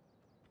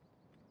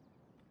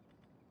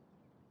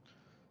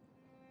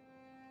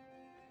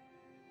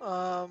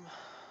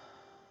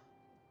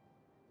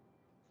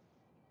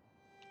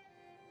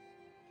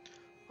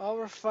 All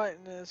we're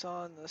fighting is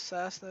on the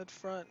Sassanid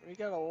front. We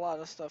got a lot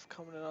of stuff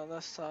coming in on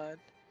this side.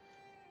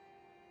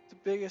 The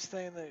biggest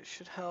thing that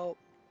should help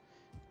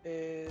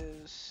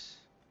is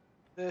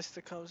this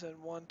that comes in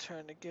one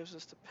turn that gives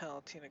us the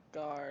Palatina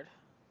Guard.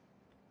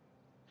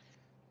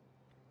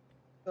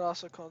 It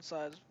also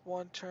coincides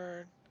one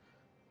turn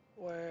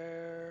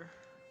where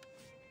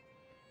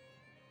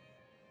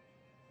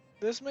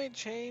this may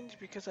change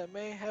because I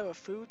may have a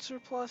food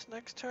surplus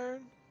next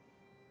turn,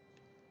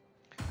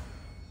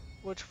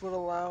 which would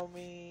allow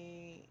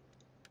me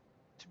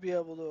to be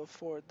able to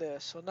afford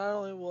this. So not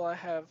only will I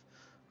have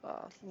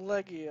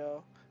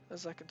Legio,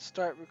 as I can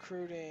start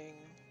recruiting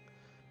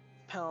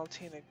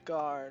Palatina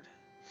Guard,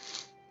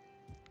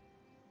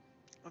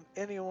 and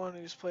anyone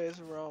who's plays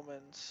the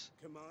Romans,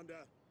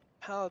 Commander.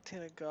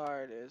 Palatina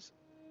Guard is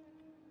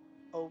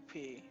OP.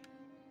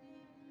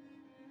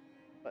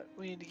 But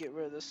we need to get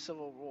rid of this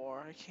civil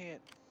war. I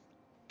can't.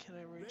 Can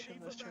I reach him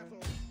this turn?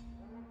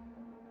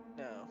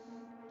 No.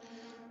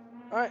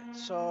 Alright,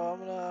 so I'm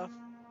gonna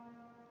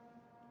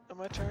end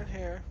my turn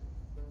here.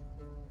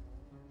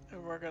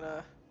 And we're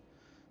gonna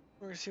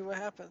see what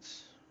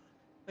happens.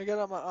 I got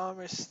all my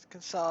armies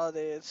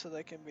consolidated so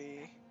they can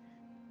be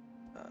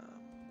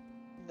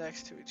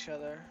next to each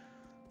other.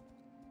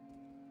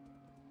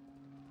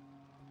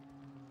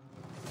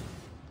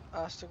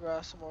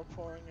 Ostagra, more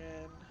pouring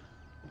in.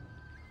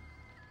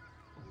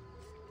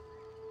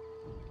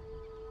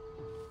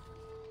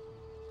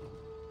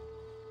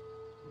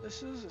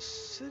 This is a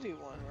city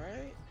one,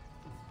 right?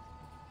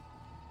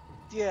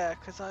 Yeah,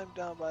 because I'm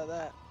down by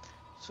that.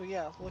 So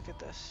yeah, look at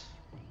this.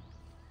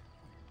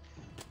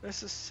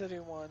 This is city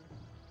one.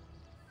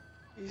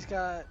 He's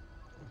got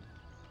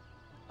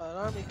an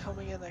army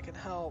coming in that can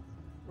help.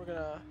 We're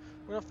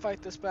gonna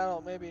fight this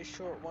battle, maybe a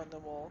short one,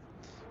 then we'll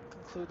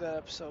conclude that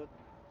episode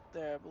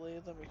there, I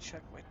believe. Let me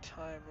check my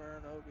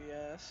timer on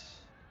OBS.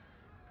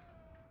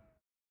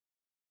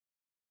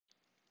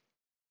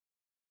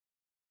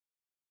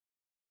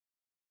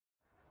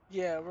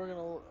 Yeah,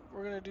 we're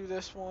gonna do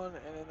this one,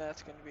 and then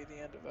that's gonna be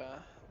the end of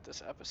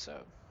this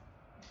episode.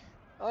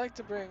 I like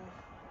to bring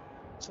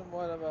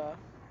somewhat of a.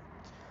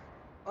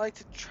 I like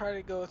to try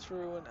to go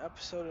through an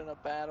episode in a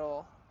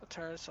battle, a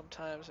turn.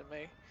 Sometimes it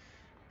may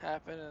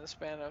happen in the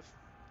span of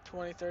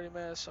 20-30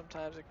 minutes.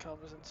 Sometimes it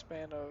comes in the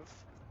span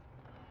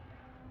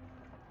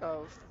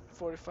of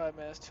 45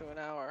 minutes to an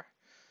hour.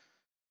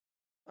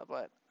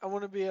 But I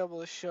want to be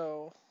able to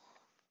show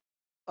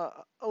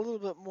a little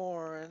bit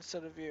more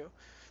instead of you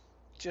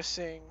just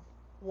seeing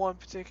one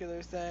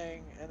particular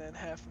thing and then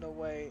having to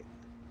wait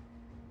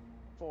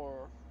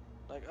for,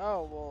 like,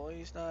 oh well,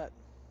 he's not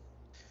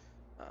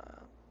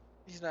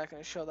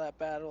going to show that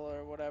battle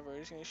or whatever.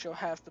 He's going to show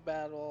half the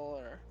battle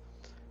or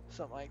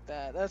something like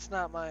that. That's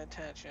not my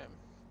intention.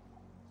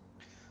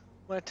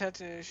 My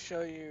intention is to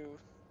show you.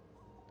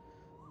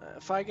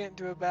 If I get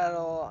into a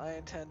battle, I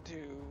intend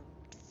to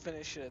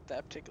finish it at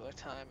that particular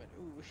time. And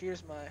ooh, here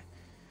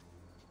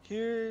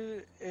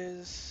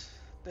is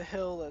the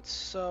hill that's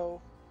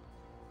so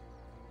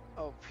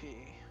OP.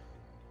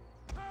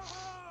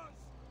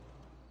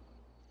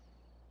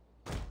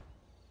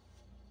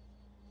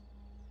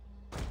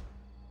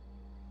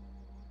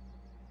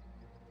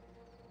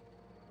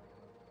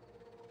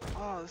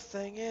 Oh, the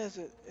thing is,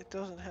 it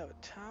doesn't have a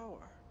tower.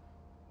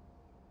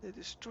 They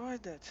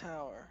destroyed that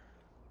tower.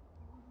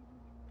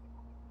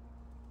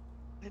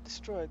 They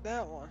destroyed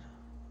that one.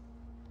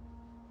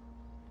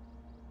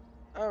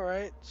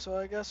 Alright, so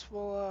I guess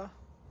we'll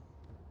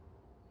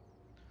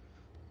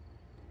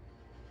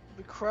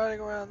be crowding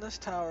around this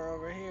tower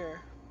over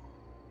here.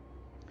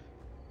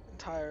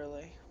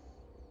 Entirely.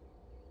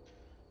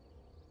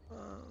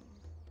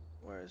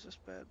 Where is this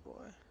bad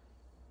boy?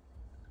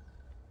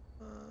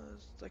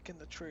 It's like in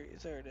the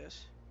trees. There it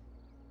is.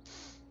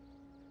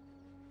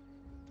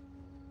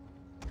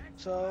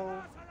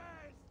 So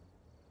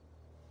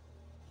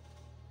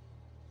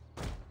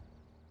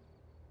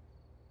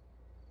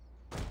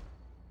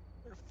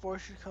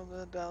force you to come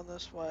down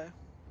this way.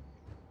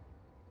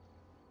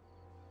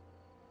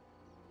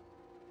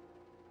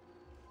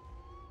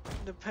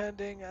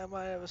 Depending, I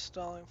might have a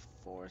stalling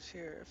force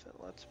here if it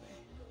lets me.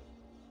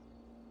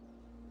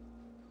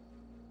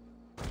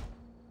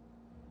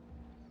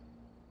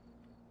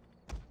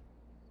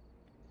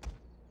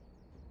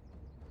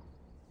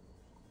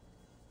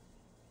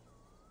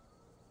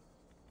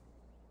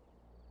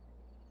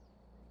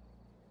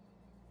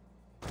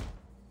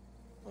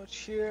 Watch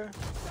here.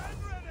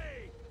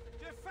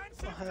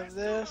 I'll have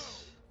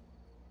this.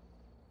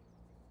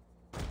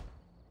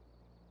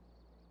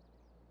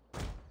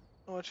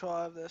 Which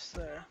I'll have this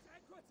there.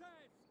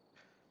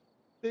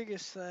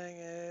 Biggest thing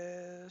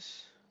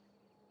is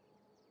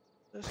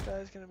this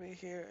guy's gonna be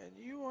here, and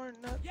you are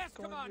not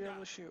going to be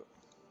able to shoot.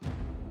 So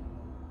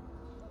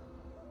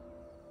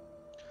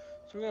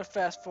we're gonna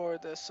fast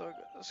forward this, so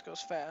this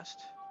goes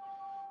fast.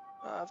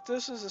 If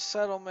this is a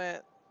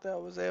settlement that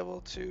was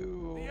able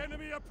to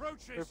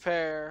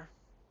repair,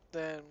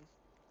 then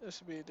this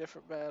would be a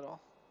different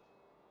battle.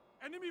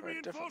 Enemy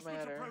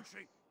reinforcements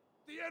approaching.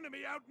 The enemy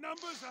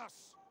outnumbers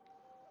us.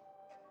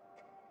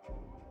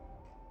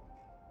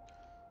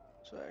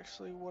 So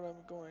actually what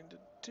I'm going to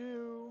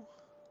do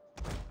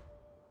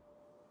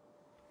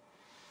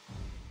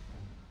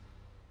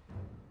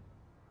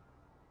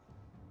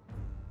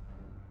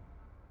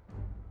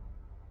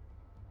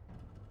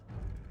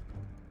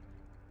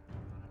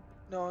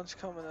no one's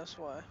coming this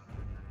way.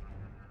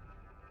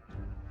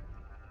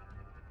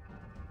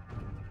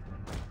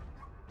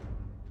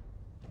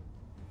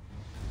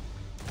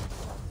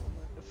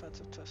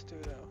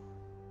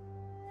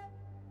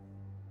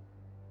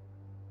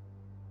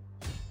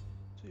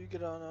 You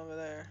get on over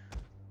there.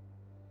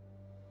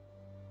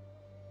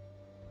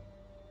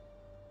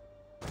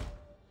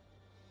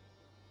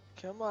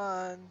 Come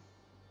on.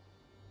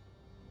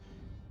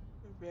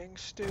 You're being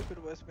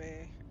stupid with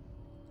me.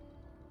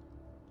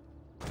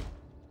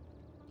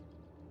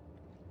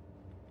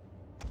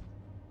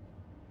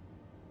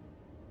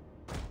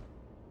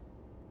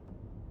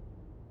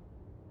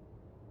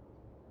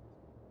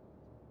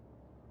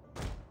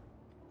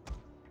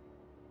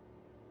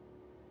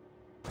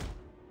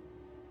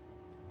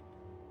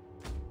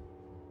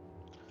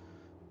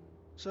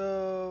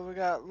 So we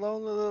got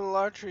lonely little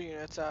archer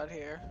units out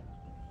here.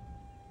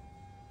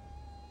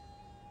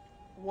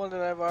 One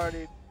that I've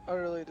already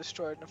utterly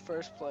destroyed in the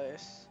first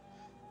place.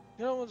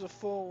 The other one's a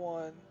full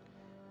one.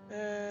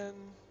 And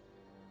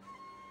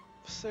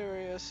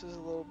Sirius is a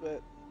little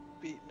bit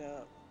beaten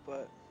up,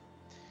 but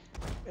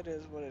it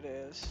is what it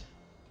is.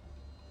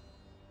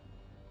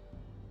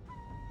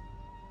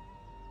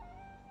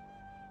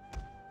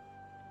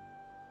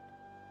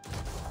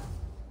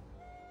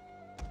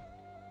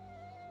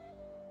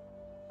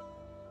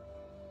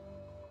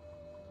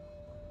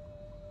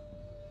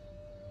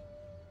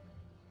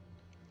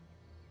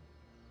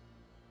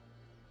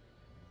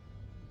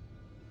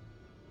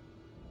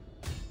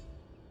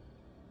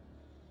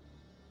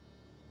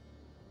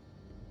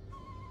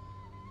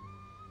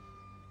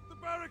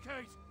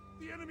 Barricade!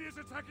 The enemy is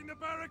attacking the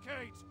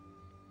barricade!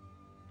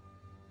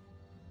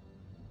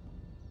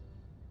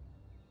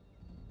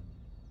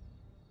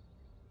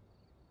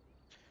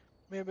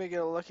 Maybe I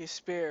get a lucky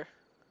spear.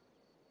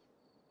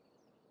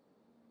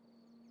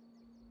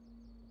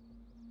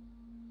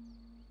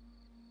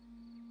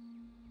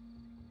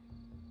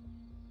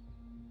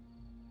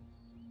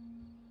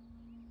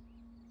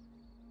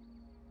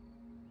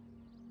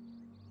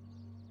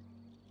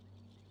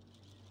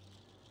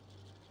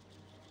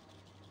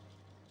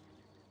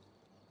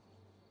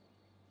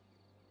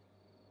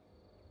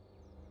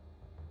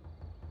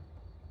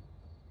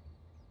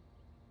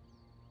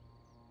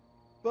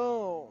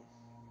 Boom!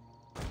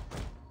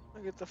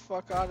 I'll get the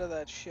fuck out of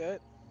that shit.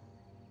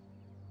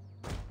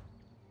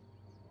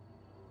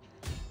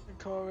 And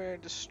come over here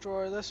and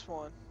destroy this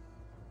one.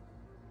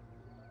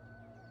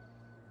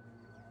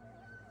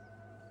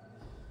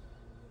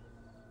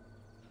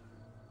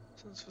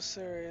 Since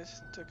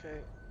Viserys took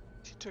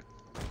she took.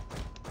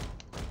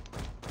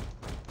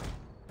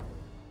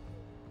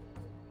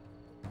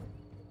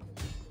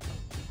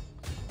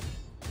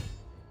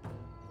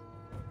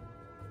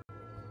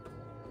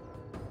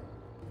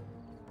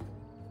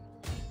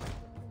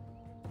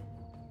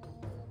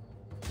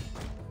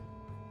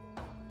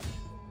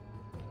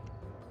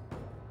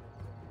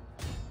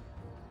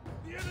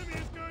 The enemy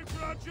is going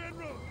for our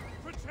general!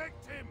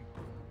 Protect him!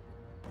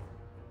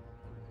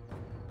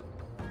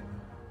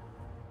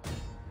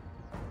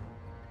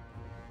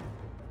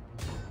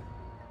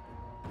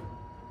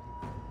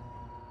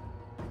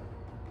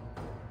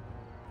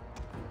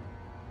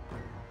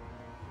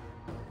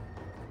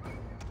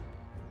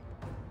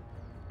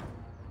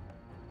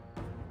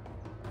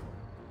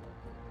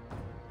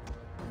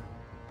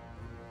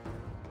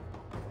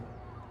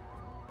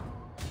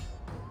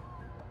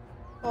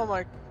 Oh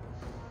my.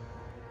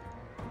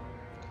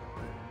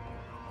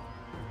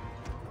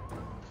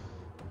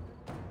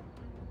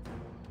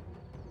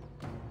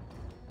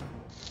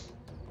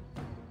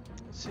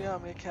 Let's see how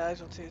many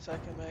casualties I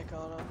can make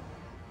on them.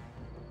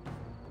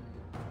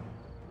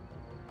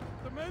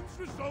 The men's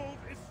resolve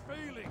is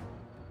failing!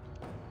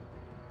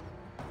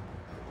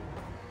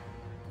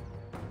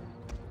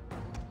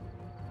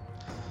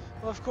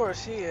 Well, of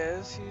course he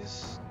is.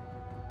 He's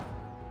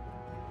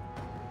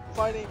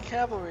fighting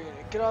cavalry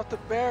unit. Get off the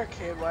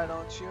barricade, why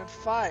don't you, and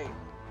fight?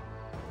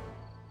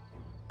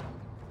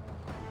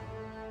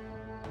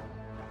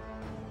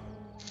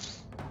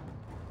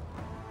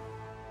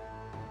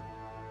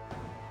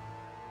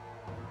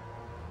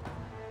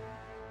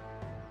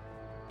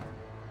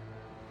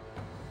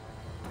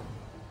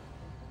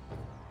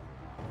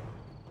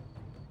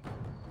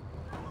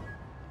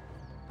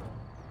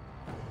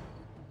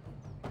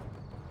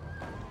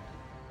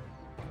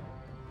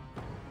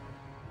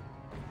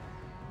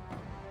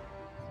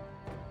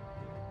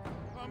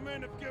 Our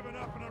men have given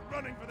up and are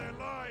running for their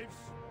lives!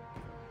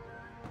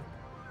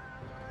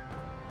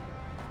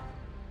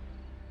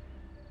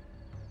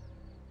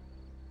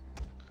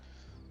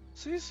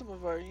 See some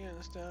of our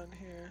units down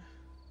here.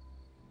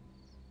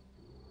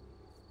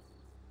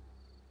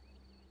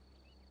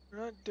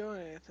 We're not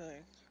doing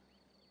anything.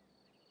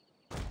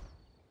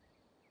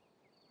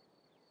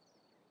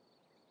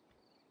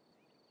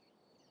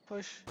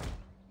 Push.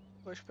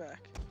 Push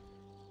back.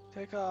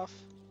 Take off.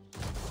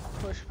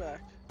 Push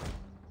back.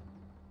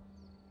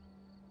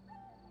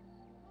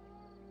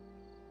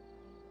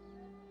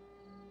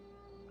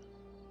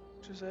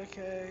 Just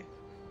AK.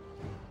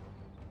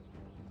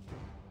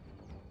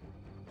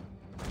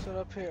 Set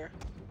up here.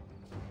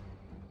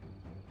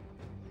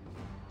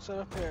 Set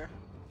up here.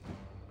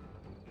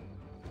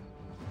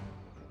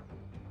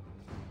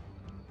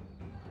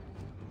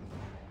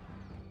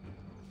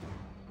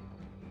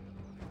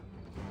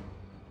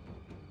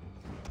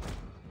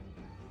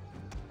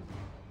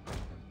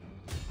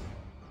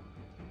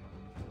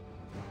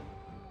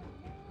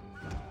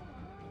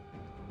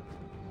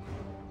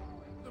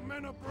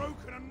 men are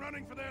broken and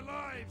running for their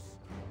lives.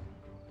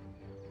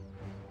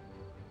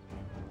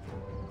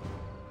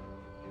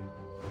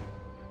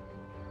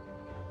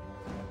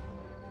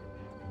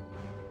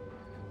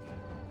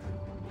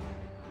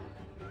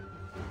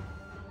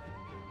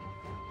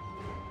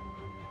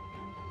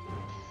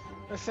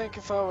 I think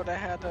if I would have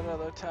had that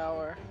other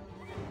tower,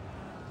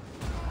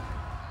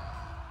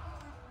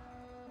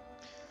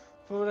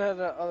 if I would have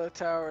had that other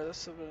tower,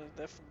 this would have been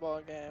a different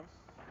ball game.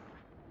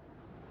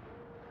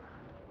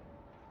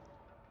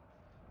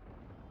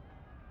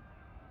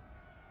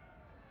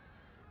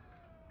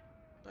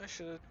 I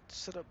should have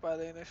set up by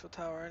the initial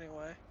tower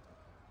anyway.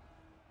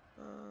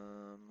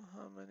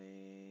 How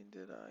many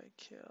did I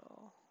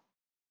kill?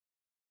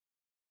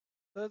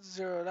 That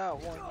zeroed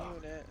out one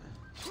unit.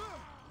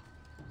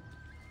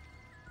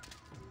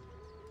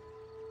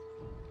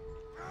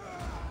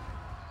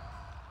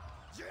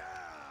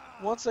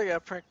 Once I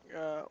got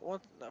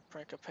not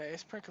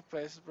Prinkapace.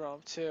 Prinkapace is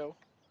Rome too.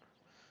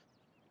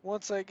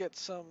 Once I get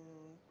some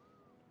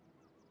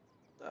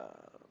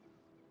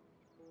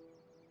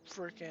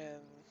freaking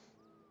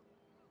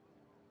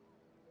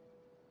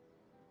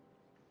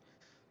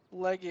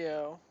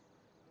Legio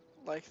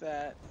like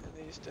that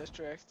in these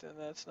districts, and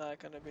that's not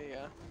going to be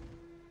a...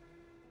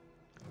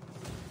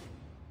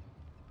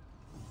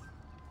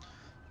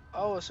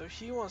 Oh, so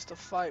he wants to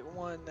fight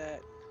one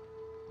that...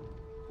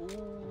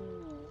 Ooh.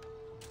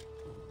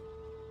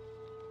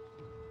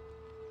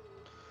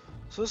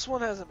 So this one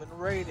hasn't been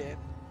raided.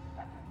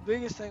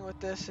 Biggest thing with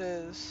this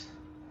is...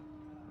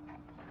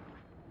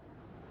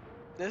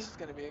 This is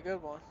going to be a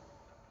good one.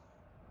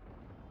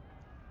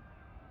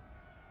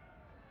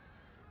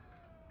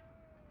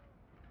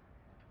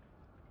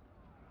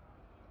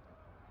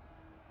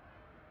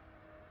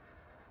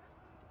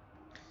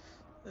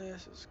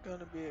 This is going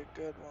to be a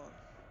good one.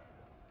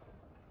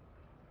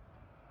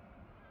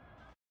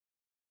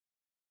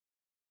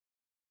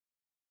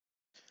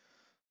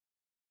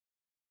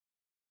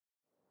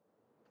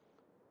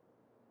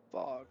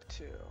 Bog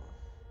 2.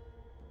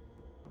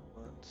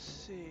 Let's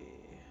see.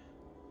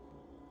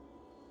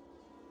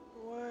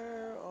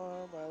 Where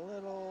are my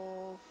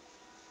little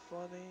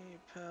funny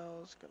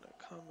pals gonna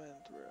come in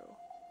through?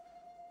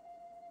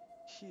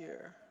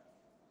 Here.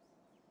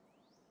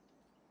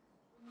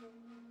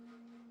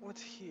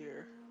 What's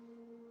here?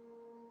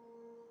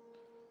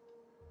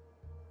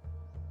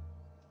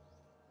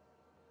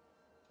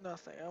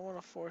 Nothing. I want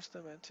to force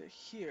them into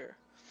here.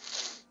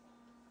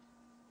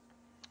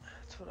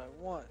 That's what I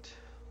want.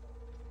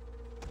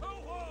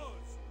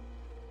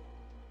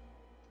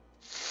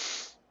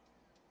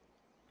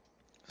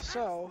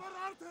 So,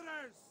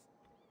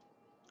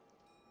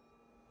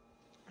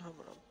 I'm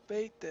gonna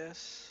bait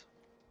this.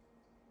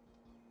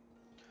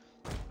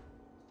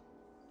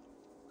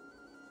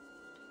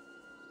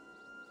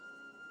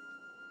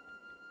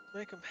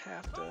 Make them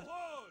have to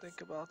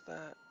think about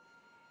that.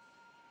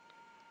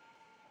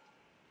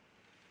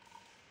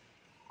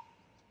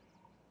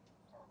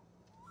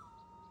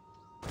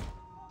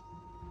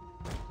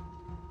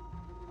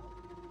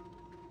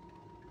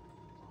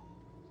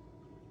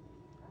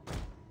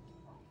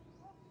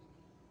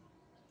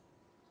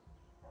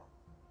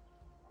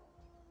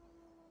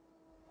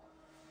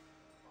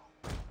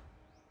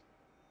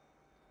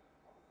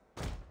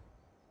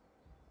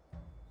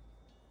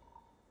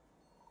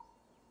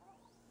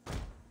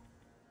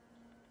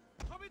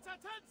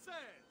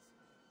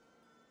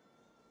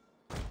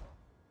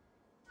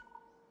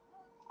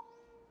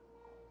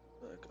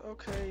 Like,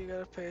 okay, you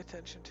gotta pay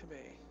attention to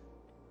me.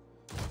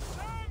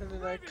 And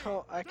then I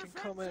can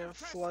come in and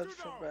flood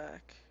from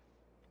back.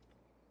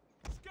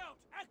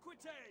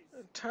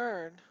 And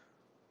turn.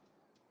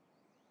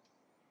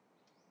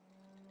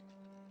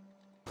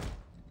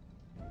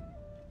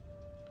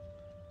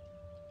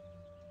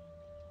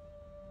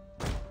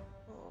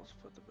 Oh, let's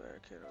put the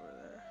barricade over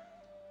there.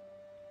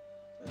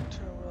 And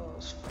turn with all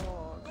this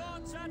fog.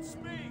 Guards at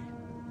speed.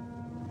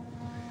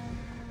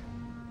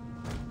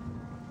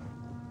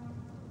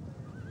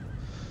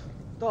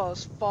 With all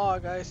this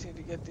fog, I just need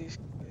to get these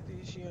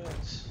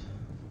units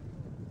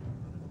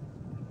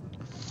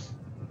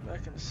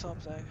back into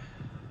something.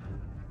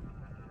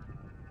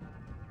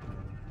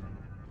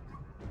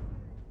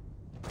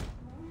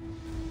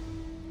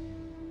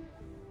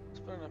 This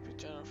better not be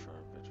Jennifer,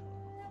 bitch.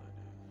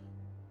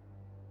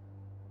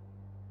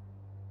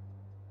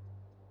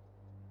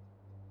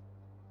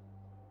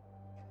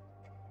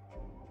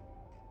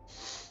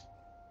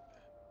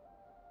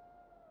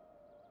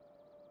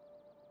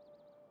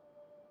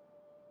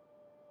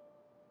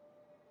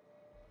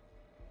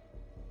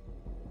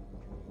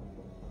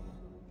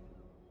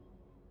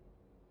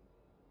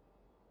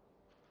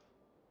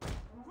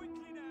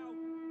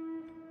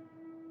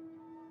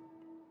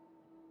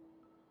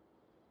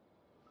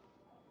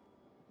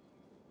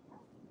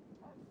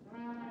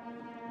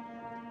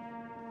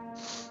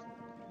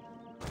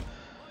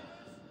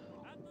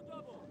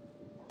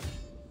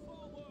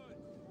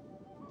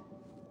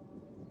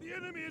 The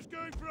enemy is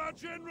going for our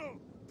general!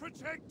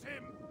 Protect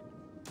him!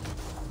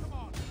 Come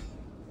on!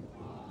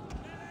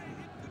 Melee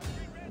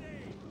infantry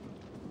ready!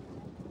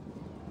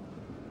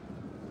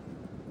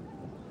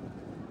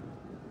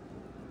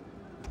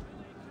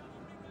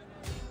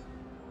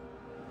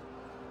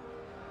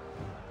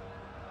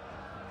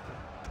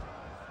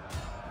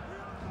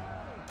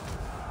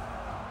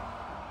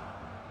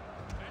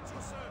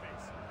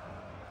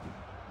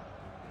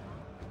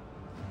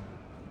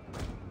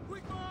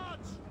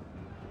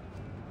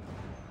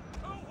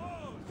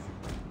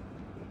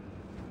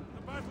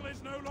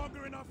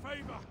 longer in our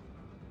favor.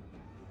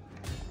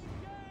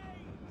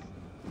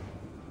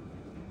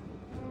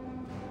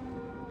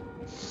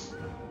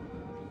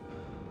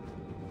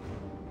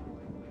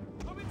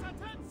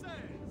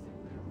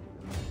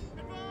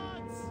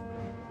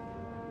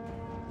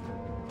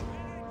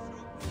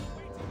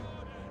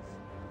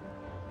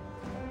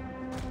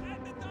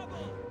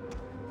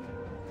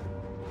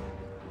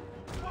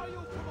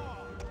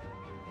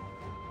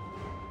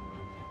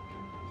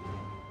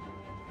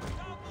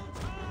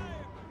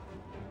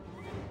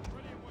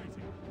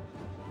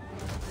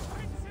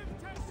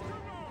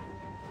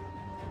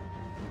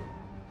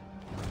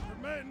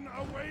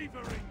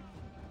 Wavering.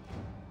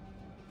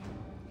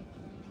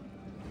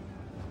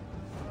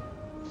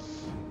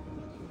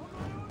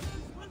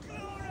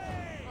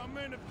 Our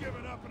men have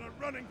given up and are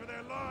running for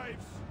their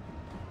lives.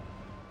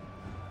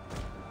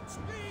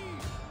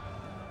 Speed!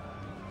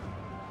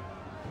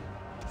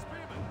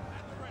 Spearmen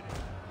at the ready.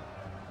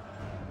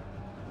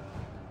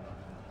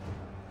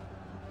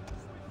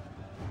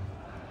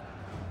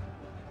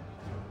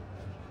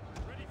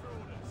 Ready for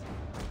orders.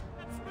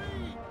 At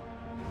speed!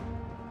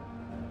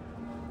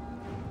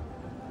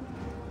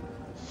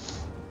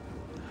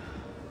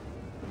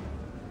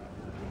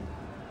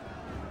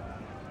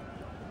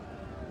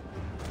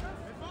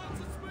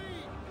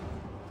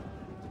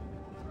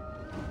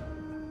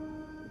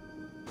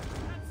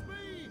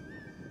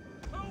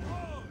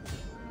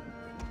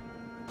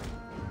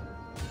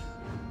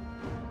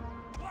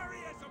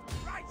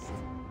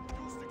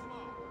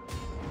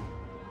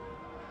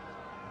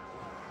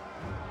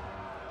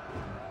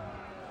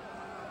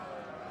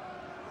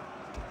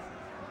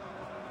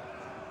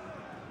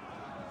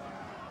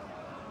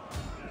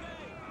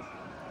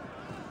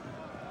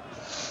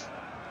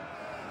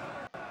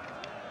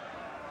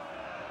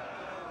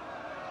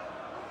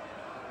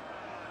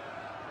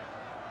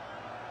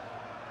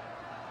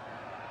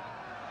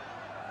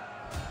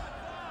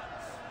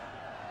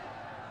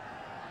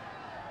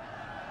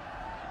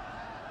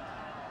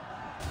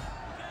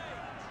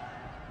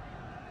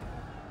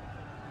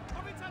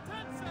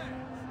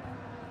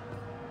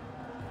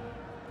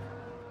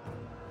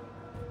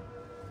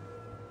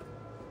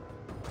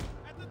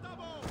 At the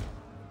double!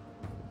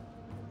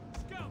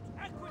 Scout,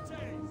 equites!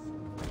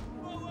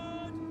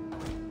 Forward!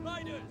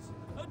 Riders,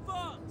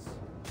 advance!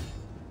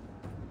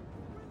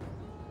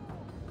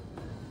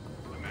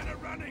 The men are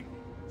running!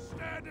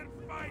 Stand and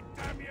fight,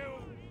 damn you!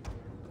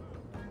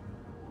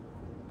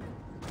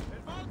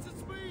 Advance at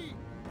speed!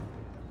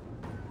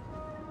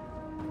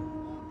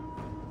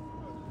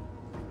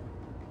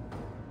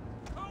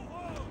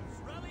 Cohorts,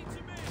 rally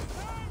to me!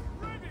 Stand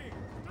ready!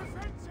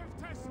 Defensive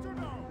test to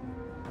know!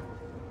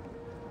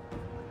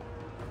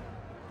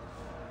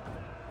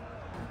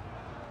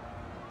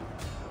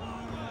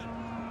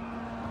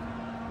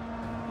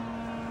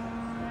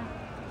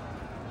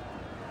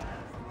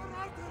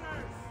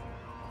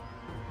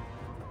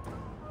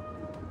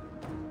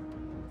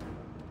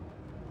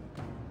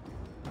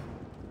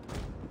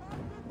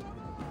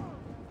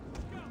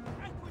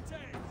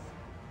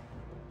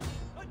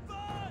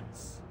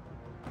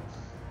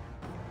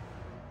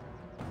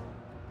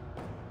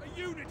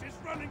 Unit is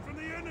running from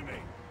the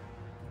enemy!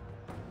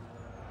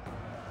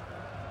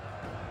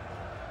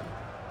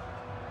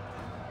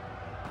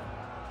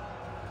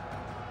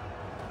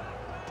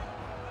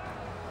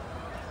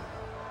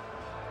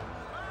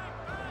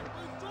 Back,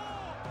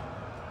 withdraw!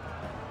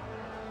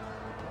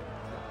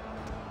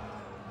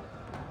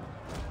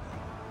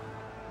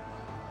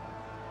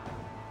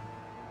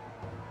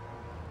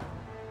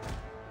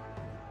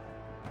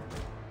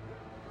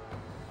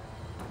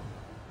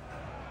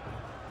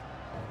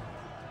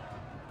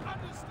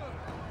 Understood!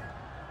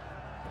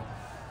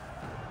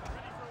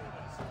 Ready for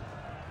orders.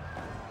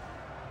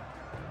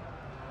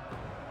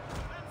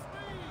 At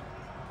speed!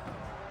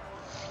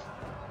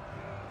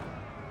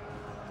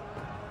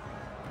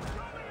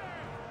 Coming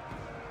in!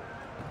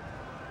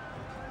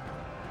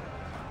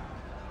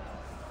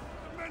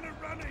 The men are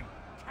running,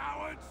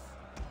 cowards!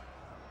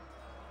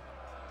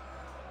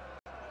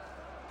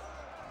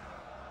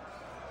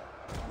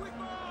 Quick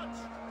march!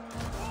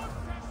 One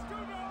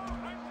Testudo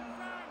right in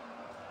flank!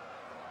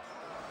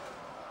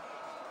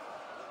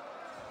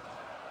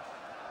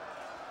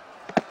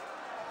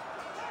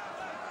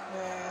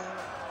 Man.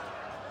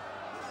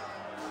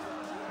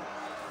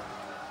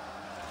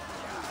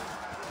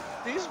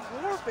 These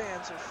war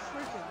bands are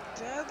freaking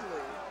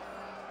deadly.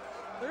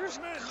 They're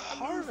just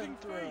carving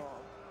through them.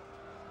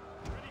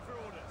 Ready for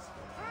orders.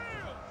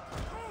 Hail!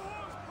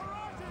 Cohorts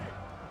parati!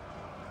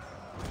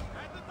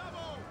 At the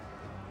double!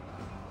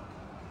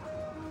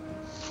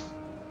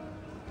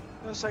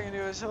 What I can do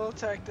is he'll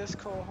attack this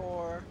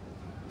cohort.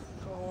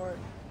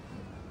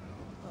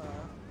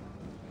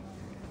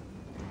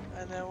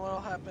 And then what'll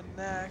happen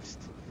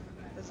next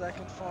is I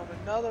can form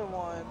another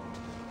one.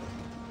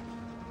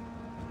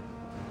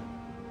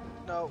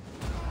 Nope.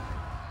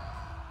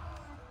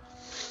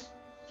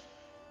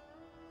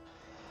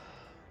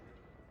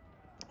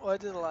 Well, I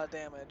did a lot of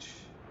damage.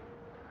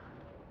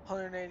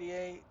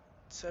 188,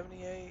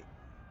 78,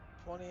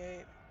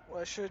 28.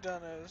 What I should have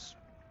done is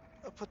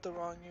I put the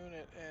wrong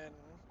unit in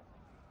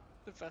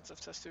defensive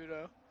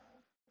testudo.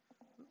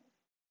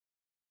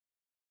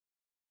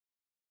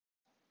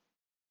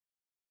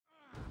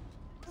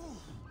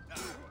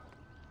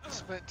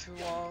 Spent too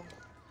long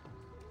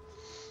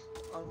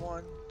on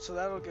one, so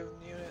that'll give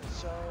him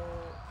units.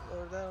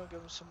 Or that'll give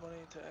him some money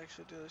to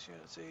actually do this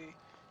unit. See,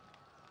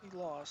 he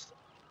lost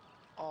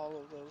all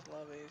of those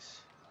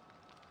levies.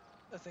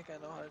 I think I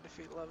know how to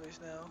defeat levies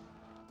now.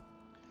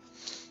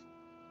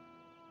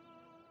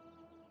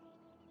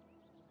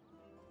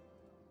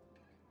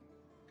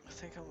 I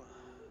think I'm.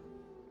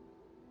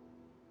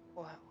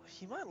 Well,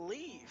 he might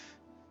leave.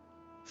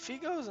 If he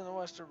goes into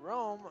Western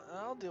Rome,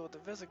 I'll deal with the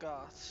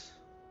Visigoths.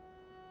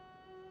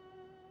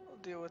 I'll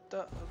deal with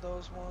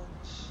those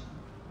ones.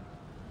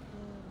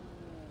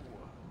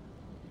 Ooh.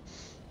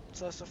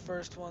 So that's the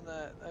first one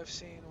that I've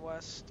seen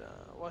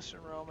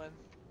Western Roman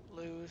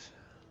lose.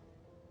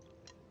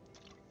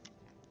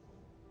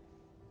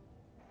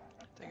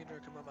 Taking a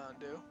drink of my Mountain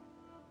Dew.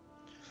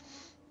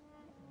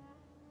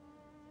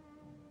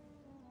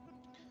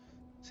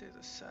 See what the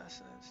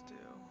Sassanids do.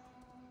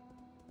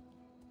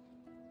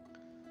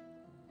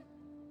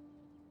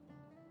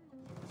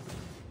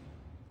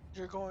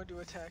 You're going to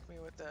attack me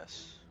with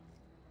this.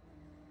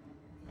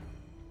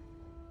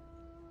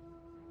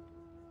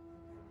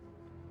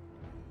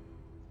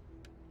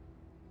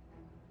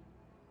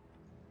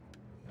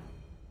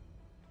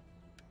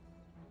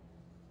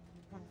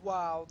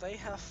 Wow, they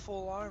have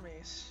full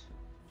armies.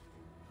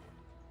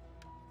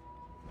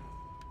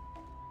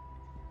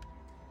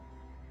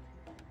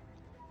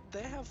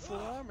 They have full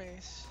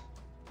armies.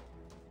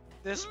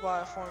 This is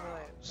why I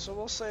formulate. So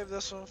we'll save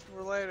this one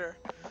for later.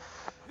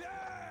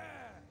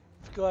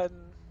 Go ahead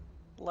and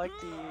like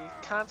the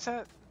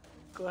content.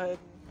 Go ahead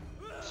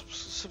and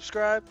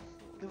subscribe.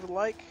 Leave a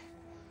like.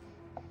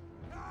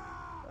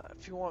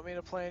 If you want me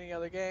to play any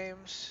other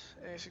games,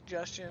 any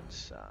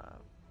suggestions,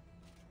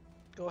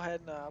 go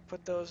ahead and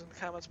put those in the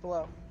comments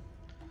below.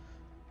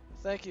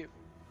 Thank you.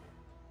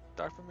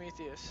 Dark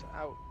Prometheus,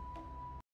 out.